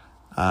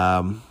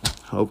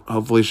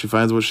 Hopefully she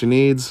finds what she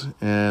needs.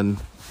 And,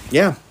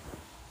 yeah.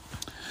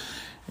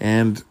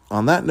 And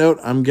on that note,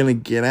 I'm going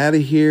to get out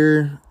of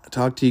here.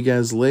 Talk to you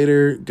guys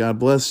later. God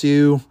bless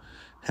you.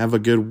 Have a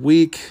good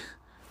week.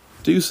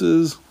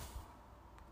 Deuces.